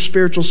 which is your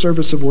spiritual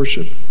service of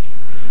worship.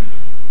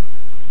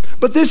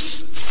 But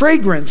this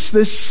fragrance,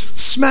 this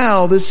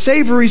smell, this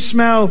savory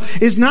smell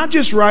is not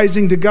just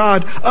rising to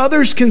God.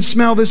 Others can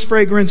smell this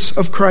fragrance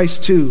of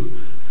Christ too,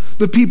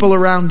 the people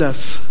around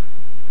us.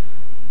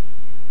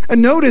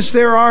 And notice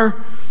there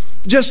are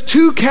just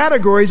two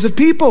categories of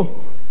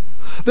people.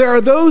 There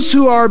are those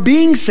who are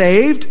being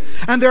saved,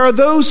 and there are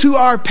those who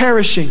are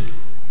perishing.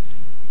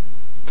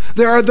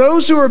 There are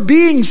those who are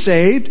being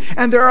saved,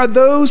 and there are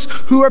those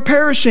who are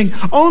perishing.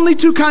 Only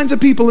two kinds of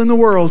people in the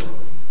world.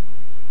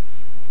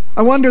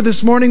 I wonder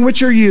this morning,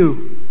 which are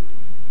you?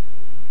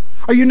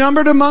 Are you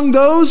numbered among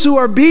those who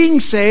are being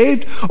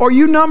saved, or are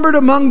you numbered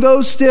among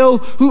those still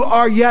who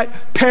are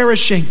yet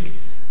perishing?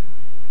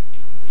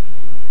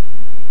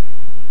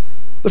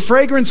 The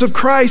fragrance of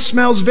Christ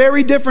smells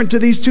very different to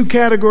these two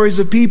categories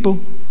of people.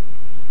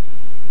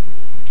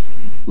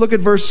 Look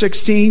at verse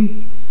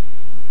 16.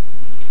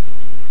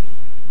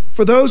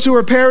 For those who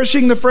are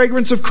perishing, the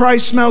fragrance of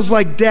Christ smells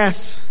like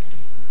death,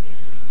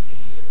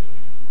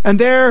 and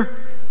their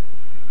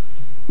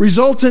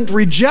resultant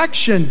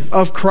rejection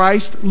of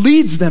Christ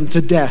leads them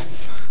to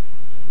death.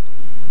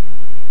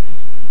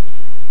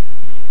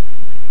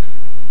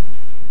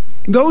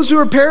 Those who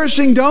are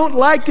perishing don't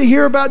like to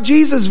hear about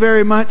Jesus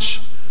very much.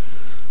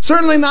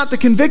 Certainly not the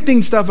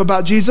convicting stuff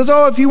about Jesus.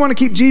 Oh, if you want to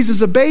keep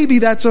Jesus a baby,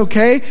 that's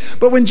okay.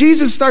 But when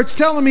Jesus starts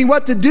telling me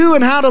what to do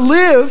and how to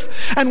live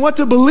and what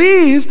to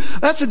believe,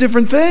 that's a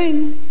different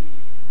thing.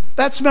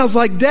 That smells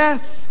like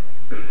death.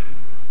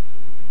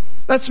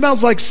 That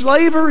smells like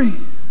slavery.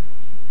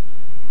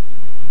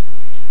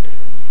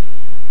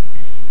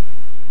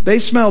 They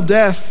smell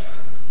death,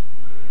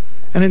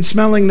 and in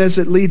smelling this,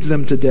 it leads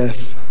them to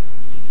death.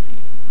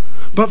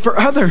 But for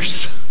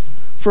others,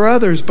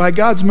 by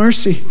God's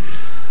mercy,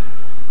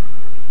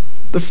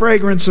 the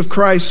fragrance of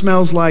Christ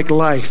smells like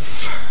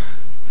life,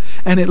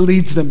 and it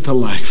leads them to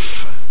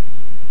life.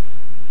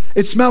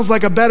 It smells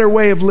like a better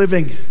way of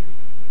living.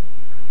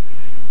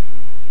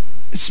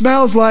 It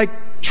smells like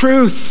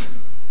truth.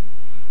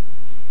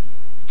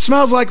 It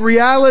smells like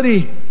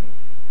reality.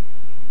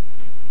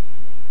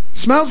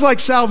 Smells like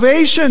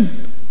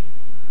salvation.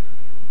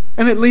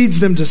 And it leads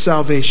them to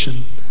salvation.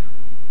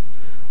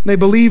 They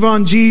believe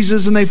on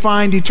Jesus and they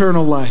find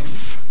eternal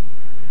life.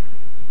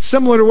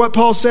 Similar to what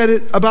Paul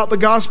said about the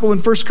gospel in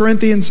 1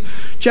 Corinthians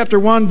chapter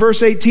 1,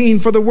 verse 18.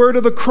 For the word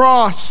of the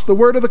cross,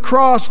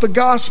 the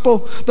gospel,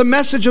 the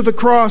message of the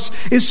cross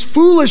is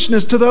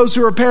foolishness to those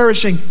who are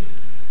perishing.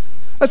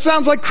 That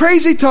sounds like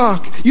crazy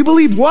talk. You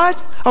believe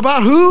what?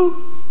 About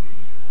who?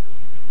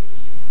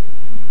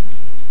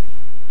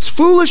 It's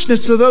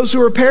foolishness to those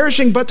who are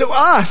perishing, but to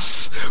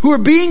us who are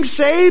being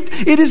saved,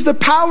 it is the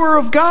power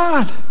of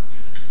God.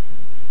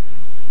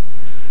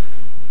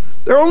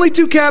 There are only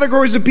two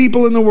categories of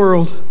people in the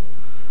world.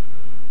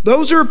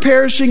 Those who are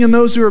perishing and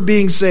those who are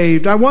being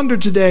saved. I wonder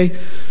today,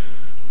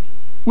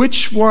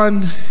 which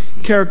one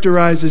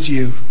characterizes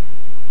you?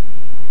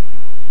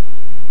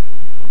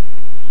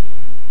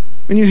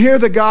 When you hear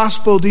the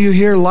gospel, do you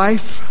hear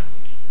life?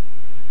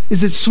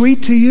 Is it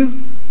sweet to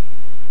you?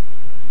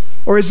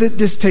 Or is it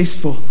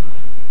distasteful?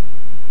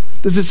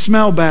 Does it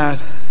smell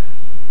bad?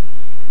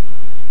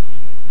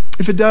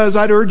 If it does,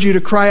 I'd urge you to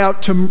cry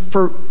out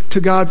to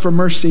God for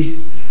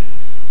mercy.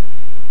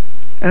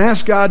 And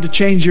ask God to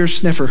change your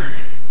sniffer.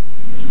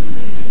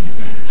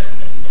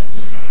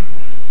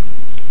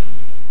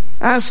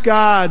 Ask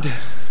God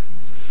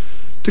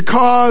to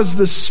cause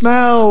the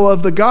smell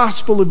of the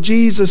gospel of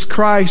Jesus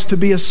Christ to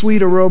be a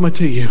sweet aroma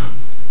to you.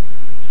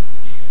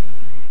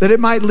 That it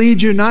might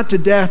lead you not to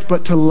death,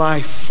 but to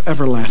life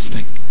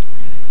everlasting.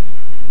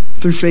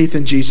 Through faith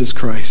in Jesus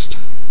Christ.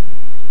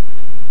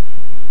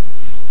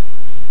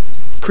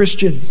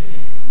 Christian,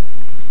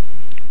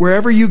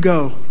 wherever you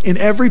go, in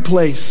every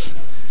place,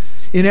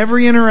 in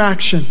every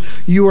interaction,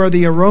 you are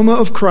the aroma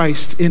of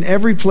Christ in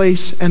every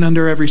place and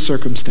under every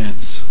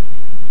circumstance.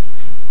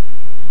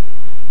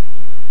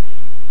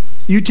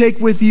 You take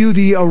with you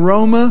the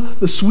aroma,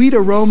 the sweet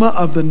aroma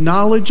of the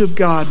knowledge of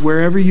God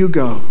wherever you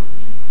go.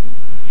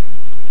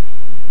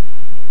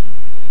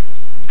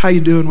 How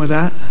you doing with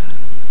that?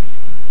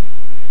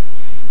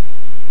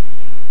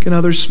 Can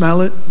others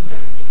smell it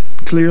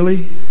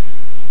clearly?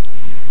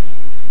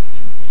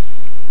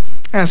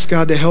 Ask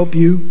God to help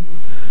you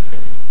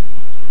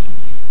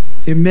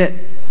emit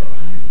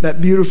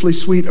that beautifully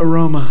sweet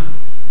aroma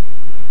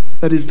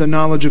that is the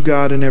knowledge of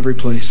God in every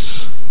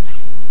place.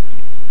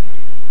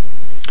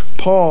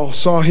 Paul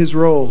saw his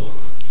role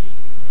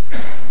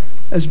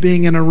as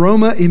being an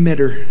aroma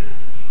emitter,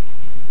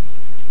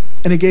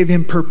 and it gave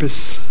him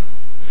purpose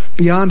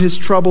beyond his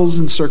troubles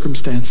and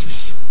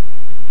circumstances.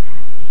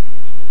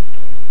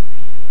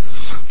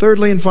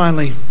 Thirdly and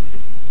finally,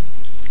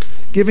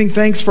 giving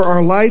thanks for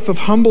our life of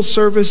humble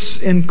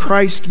service in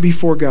Christ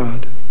before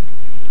God.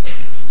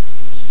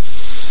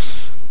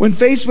 When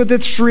faced with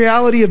its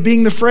reality of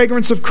being the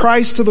fragrance of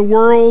Christ to the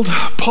world,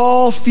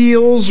 Paul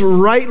feels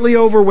rightly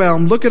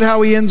overwhelmed. Look at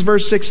how he ends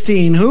verse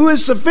 16. Who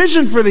is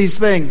sufficient for these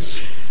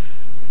things?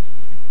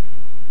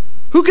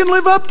 Who can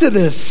live up to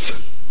this?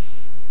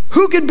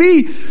 Who can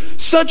be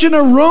such an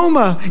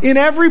aroma in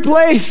every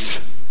place?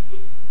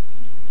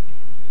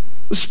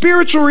 The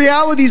spiritual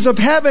realities of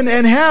heaven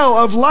and hell,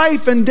 of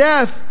life and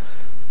death,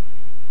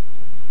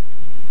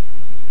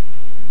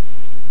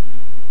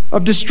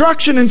 of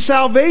destruction and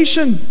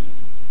salvation,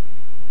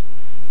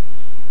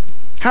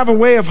 have a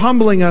way of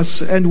humbling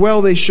us, and well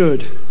they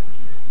should.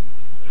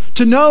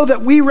 To know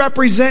that we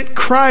represent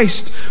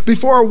Christ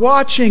before a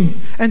watching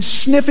and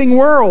sniffing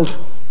world.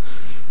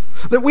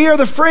 That we are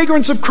the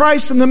fragrance of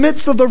Christ in the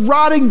midst of the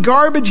rotting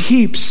garbage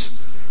heaps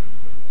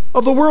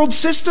of the world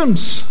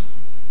systems.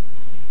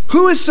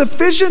 Who is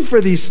sufficient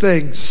for these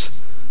things?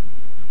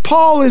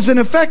 Paul is in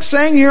effect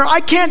saying here, I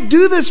can't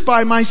do this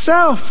by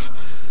myself.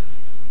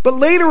 But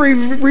later he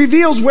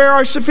reveals where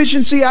our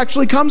sufficiency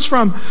actually comes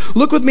from.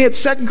 Look with me at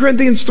 2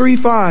 Corinthians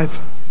 3:5.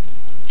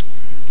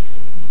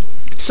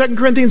 2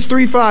 Corinthians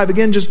 3:5,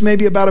 again, just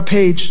maybe about a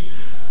page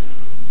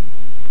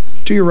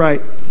to your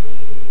right.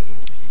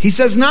 He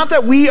says, not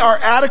that we are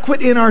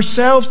adequate in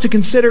ourselves to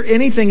consider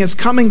anything as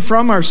coming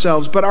from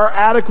ourselves, but our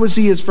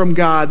adequacy is from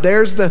God.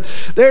 There's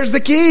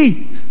the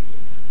key.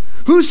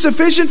 Who's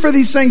sufficient for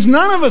these things?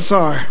 None of us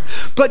are.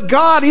 But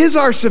God is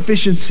our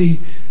sufficiency.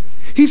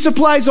 He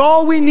supplies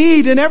all we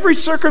need in every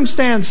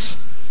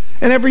circumstance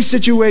and every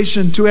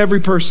situation to every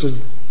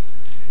person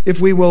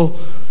if we will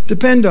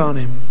depend on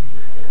Him.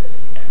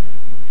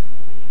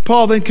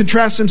 Paul then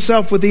contrasts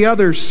himself with the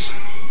others.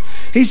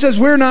 He says,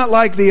 we're not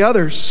like the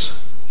others.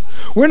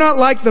 We're not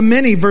like the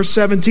many, verse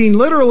 17.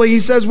 Literally, he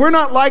says, we're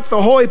not like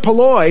the hoi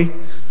polloi,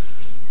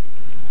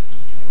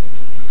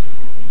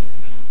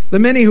 the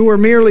many who are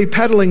merely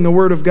peddling the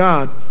Word of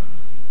God.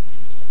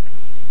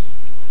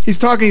 He's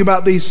talking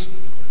about these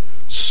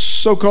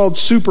so-called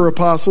super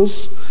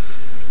apostles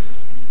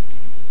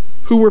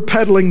who were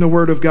peddling the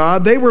Word of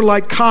God. They were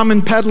like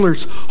common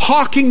peddlers,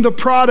 hawking the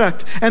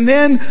product and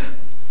then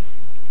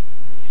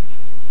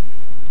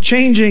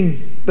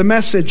changing the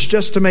message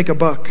just to make a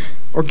buck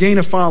or gain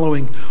a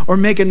following or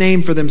make a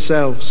name for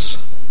themselves.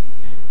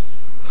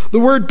 The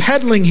word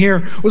peddling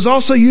here was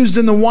also used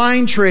in the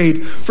wine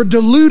trade for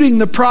diluting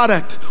the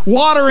product,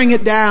 watering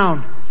it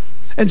down,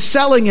 and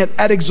selling it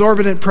at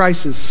exorbitant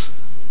prices,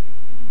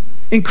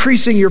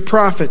 increasing your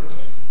profit.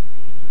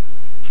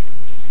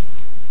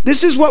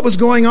 This is what was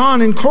going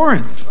on in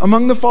Corinth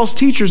among the false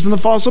teachers and the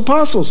false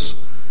apostles.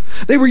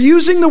 They were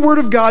using the Word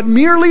of God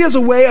merely as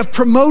a way of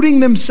promoting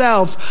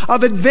themselves,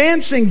 of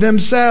advancing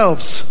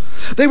themselves.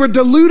 They were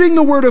diluting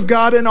the Word of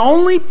God and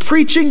only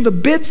preaching the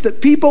bits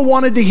that people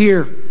wanted to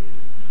hear.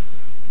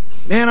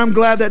 Man, I'm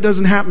glad that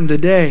doesn't happen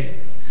today.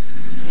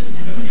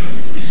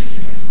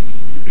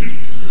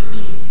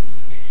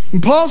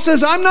 And Paul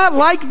says, I'm not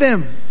like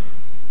them.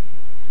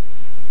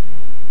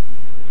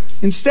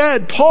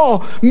 Instead,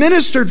 Paul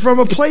ministered from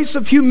a place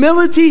of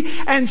humility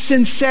and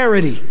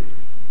sincerity.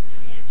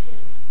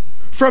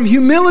 From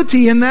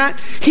humility in that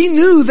he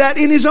knew that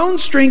in his own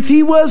strength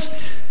he was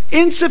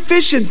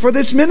insufficient for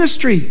this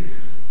ministry.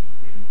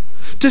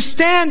 To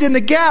stand in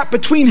the gap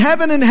between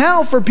heaven and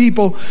hell for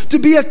people, to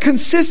be a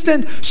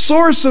consistent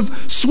source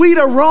of sweet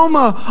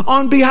aroma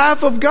on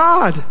behalf of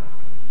God.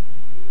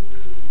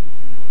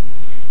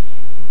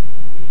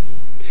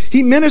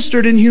 He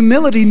ministered in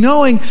humility,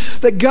 knowing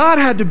that God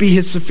had to be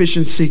his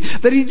sufficiency,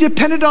 that he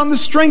depended on the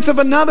strength of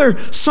another,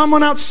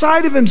 someone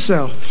outside of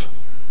himself.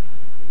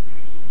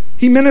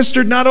 He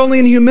ministered not only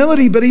in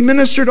humility, but he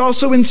ministered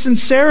also in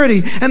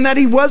sincerity, and that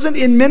he wasn't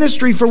in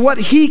ministry for what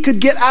he could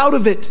get out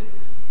of it.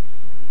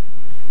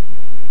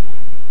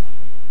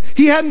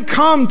 He hadn't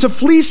come to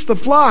fleece the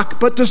flock,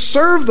 but to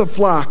serve the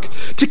flock,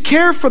 to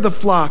care for the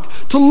flock,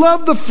 to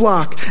love the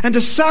flock, and to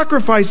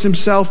sacrifice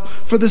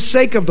himself for the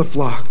sake of the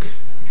flock.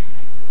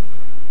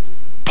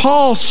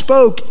 Paul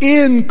spoke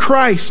in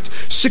Christ,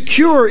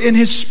 secure in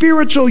his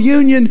spiritual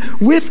union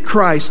with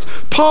Christ.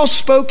 Paul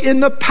spoke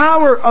in the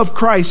power of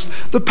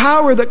Christ, the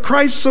power that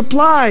Christ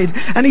supplied,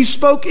 and he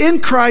spoke in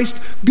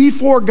Christ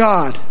before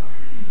God.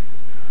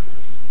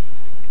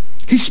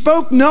 He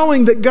spoke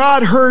knowing that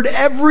God heard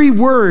every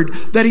word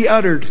that he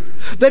uttered,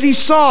 that he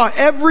saw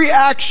every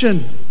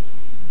action,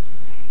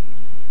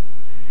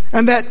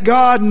 and that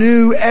God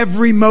knew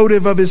every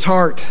motive of his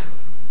heart.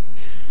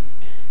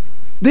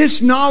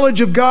 This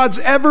knowledge of God's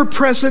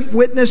ever-present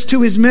witness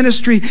to his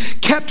ministry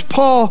kept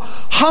Paul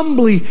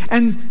humbly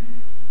and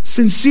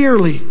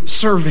sincerely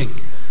serving.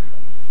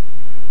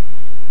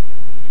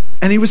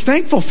 And he was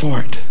thankful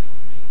for it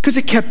because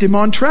it kept him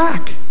on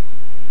track.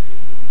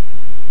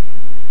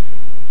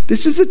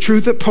 This is the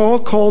truth that Paul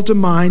called to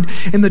mind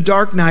in the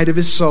dark night of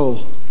his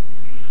soul.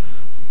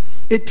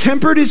 It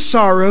tempered his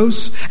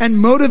sorrows and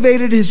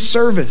motivated his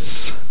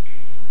service.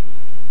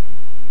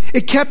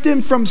 It kept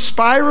him from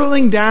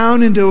spiraling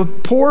down into a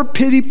poor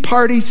pity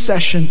party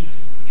session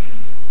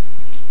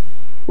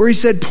where he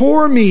said,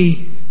 "Poor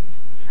me,"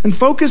 and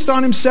focused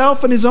on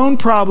himself and his own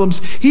problems.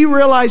 He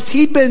realized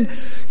he'd been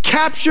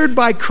captured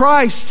by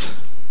Christ,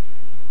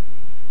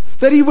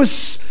 that he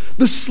was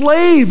the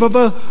slave of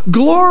a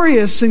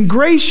glorious and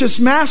gracious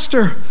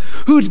master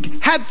who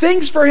had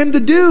things for him to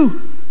do,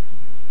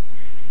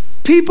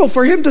 people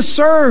for him to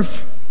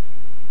serve,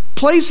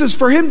 places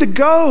for him to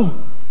go.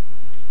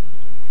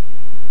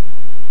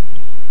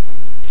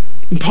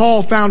 And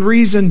Paul found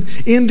reason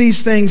in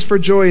these things for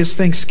joyous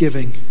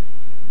thanksgiving.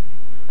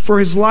 For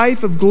his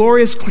life of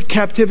glorious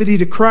captivity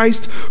to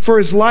Christ, for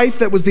his life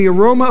that was the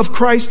aroma of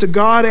Christ to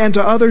God and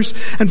to others,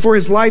 and for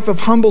his life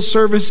of humble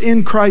service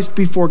in Christ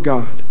before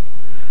God.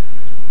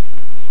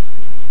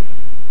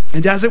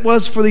 And as it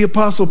was for the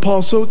Apostle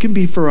Paul, so it can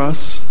be for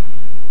us.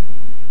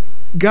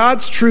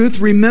 God's truth,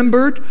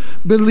 remembered,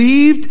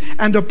 believed,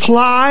 and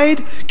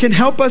applied, can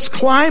help us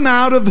climb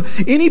out of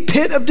any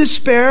pit of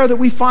despair that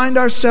we find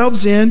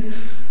ourselves in.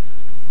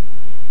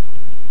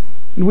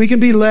 And we can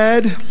be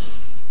led,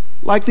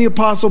 like the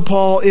Apostle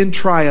Paul, in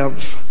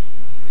triumph.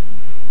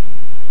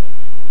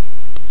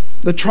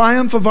 The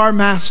triumph of our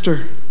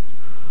Master,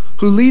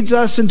 who leads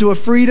us into a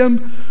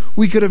freedom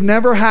we could have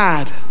never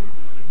had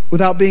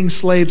without being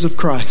slaves of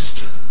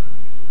Christ.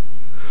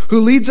 Who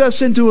leads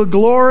us into a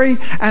glory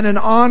and an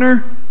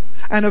honor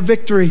and a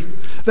victory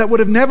that would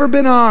have never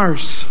been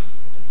ours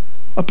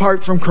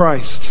apart from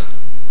Christ.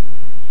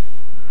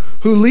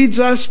 Who leads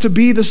us to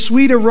be the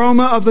sweet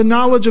aroma of the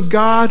knowledge of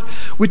God,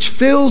 which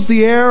fills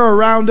the air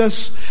around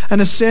us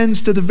and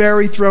ascends to the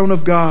very throne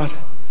of God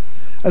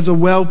as a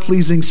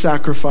well-pleasing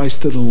sacrifice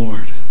to the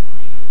Lord.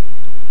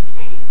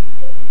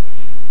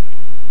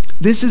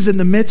 This is in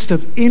the midst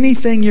of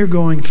anything you're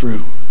going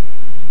through.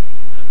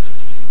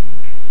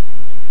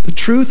 The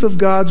truth of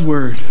God's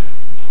word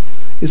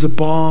is a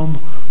balm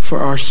for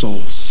our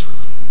souls.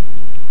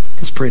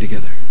 Let's pray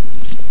together.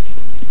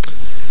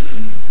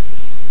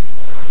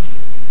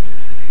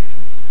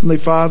 Heavenly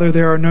Father,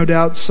 there are no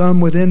doubt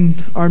some within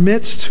our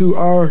midst who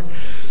are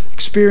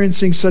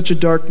experiencing such a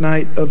dark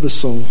night of the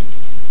soul,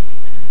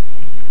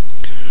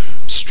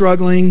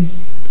 struggling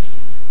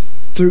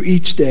through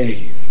each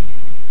day,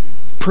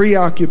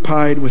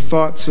 preoccupied with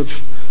thoughts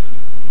of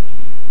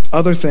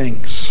other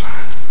things,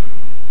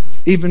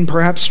 even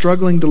perhaps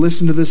struggling to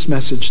listen to this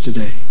message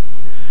today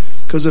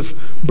because of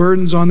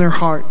burdens on their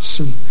hearts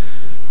and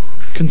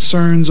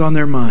concerns on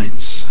their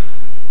minds.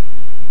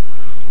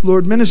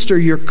 Lord, minister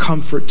your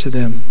comfort to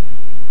them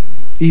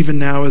even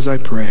now as I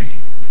pray.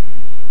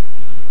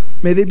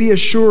 May they be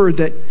assured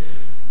that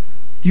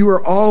you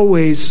are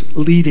always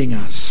leading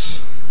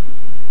us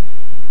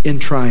in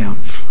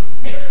triumph.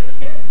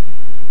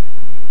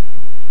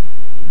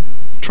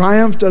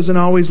 Triumph doesn't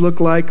always look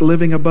like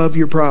living above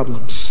your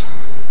problems.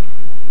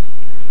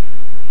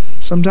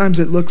 Sometimes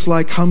it looks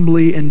like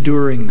humbly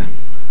enduring them,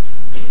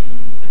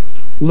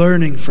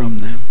 learning from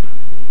them,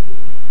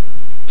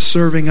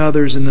 serving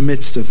others in the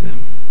midst of them.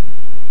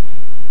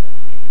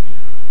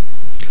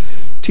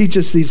 Teach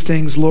us these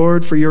things,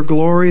 Lord, for your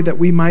glory, that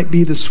we might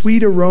be the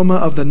sweet aroma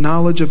of the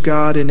knowledge of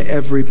God in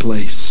every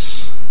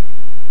place.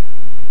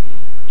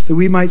 That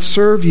we might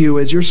serve you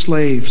as your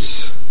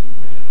slaves,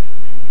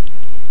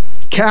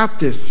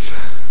 captive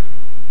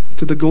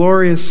to the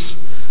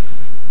glorious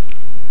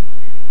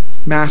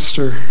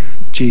Master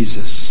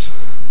Jesus.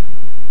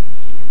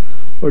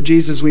 Lord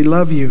Jesus, we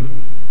love you.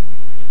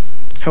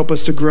 Help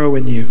us to grow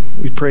in you.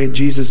 We pray in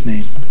Jesus'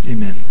 name.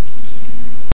 Amen.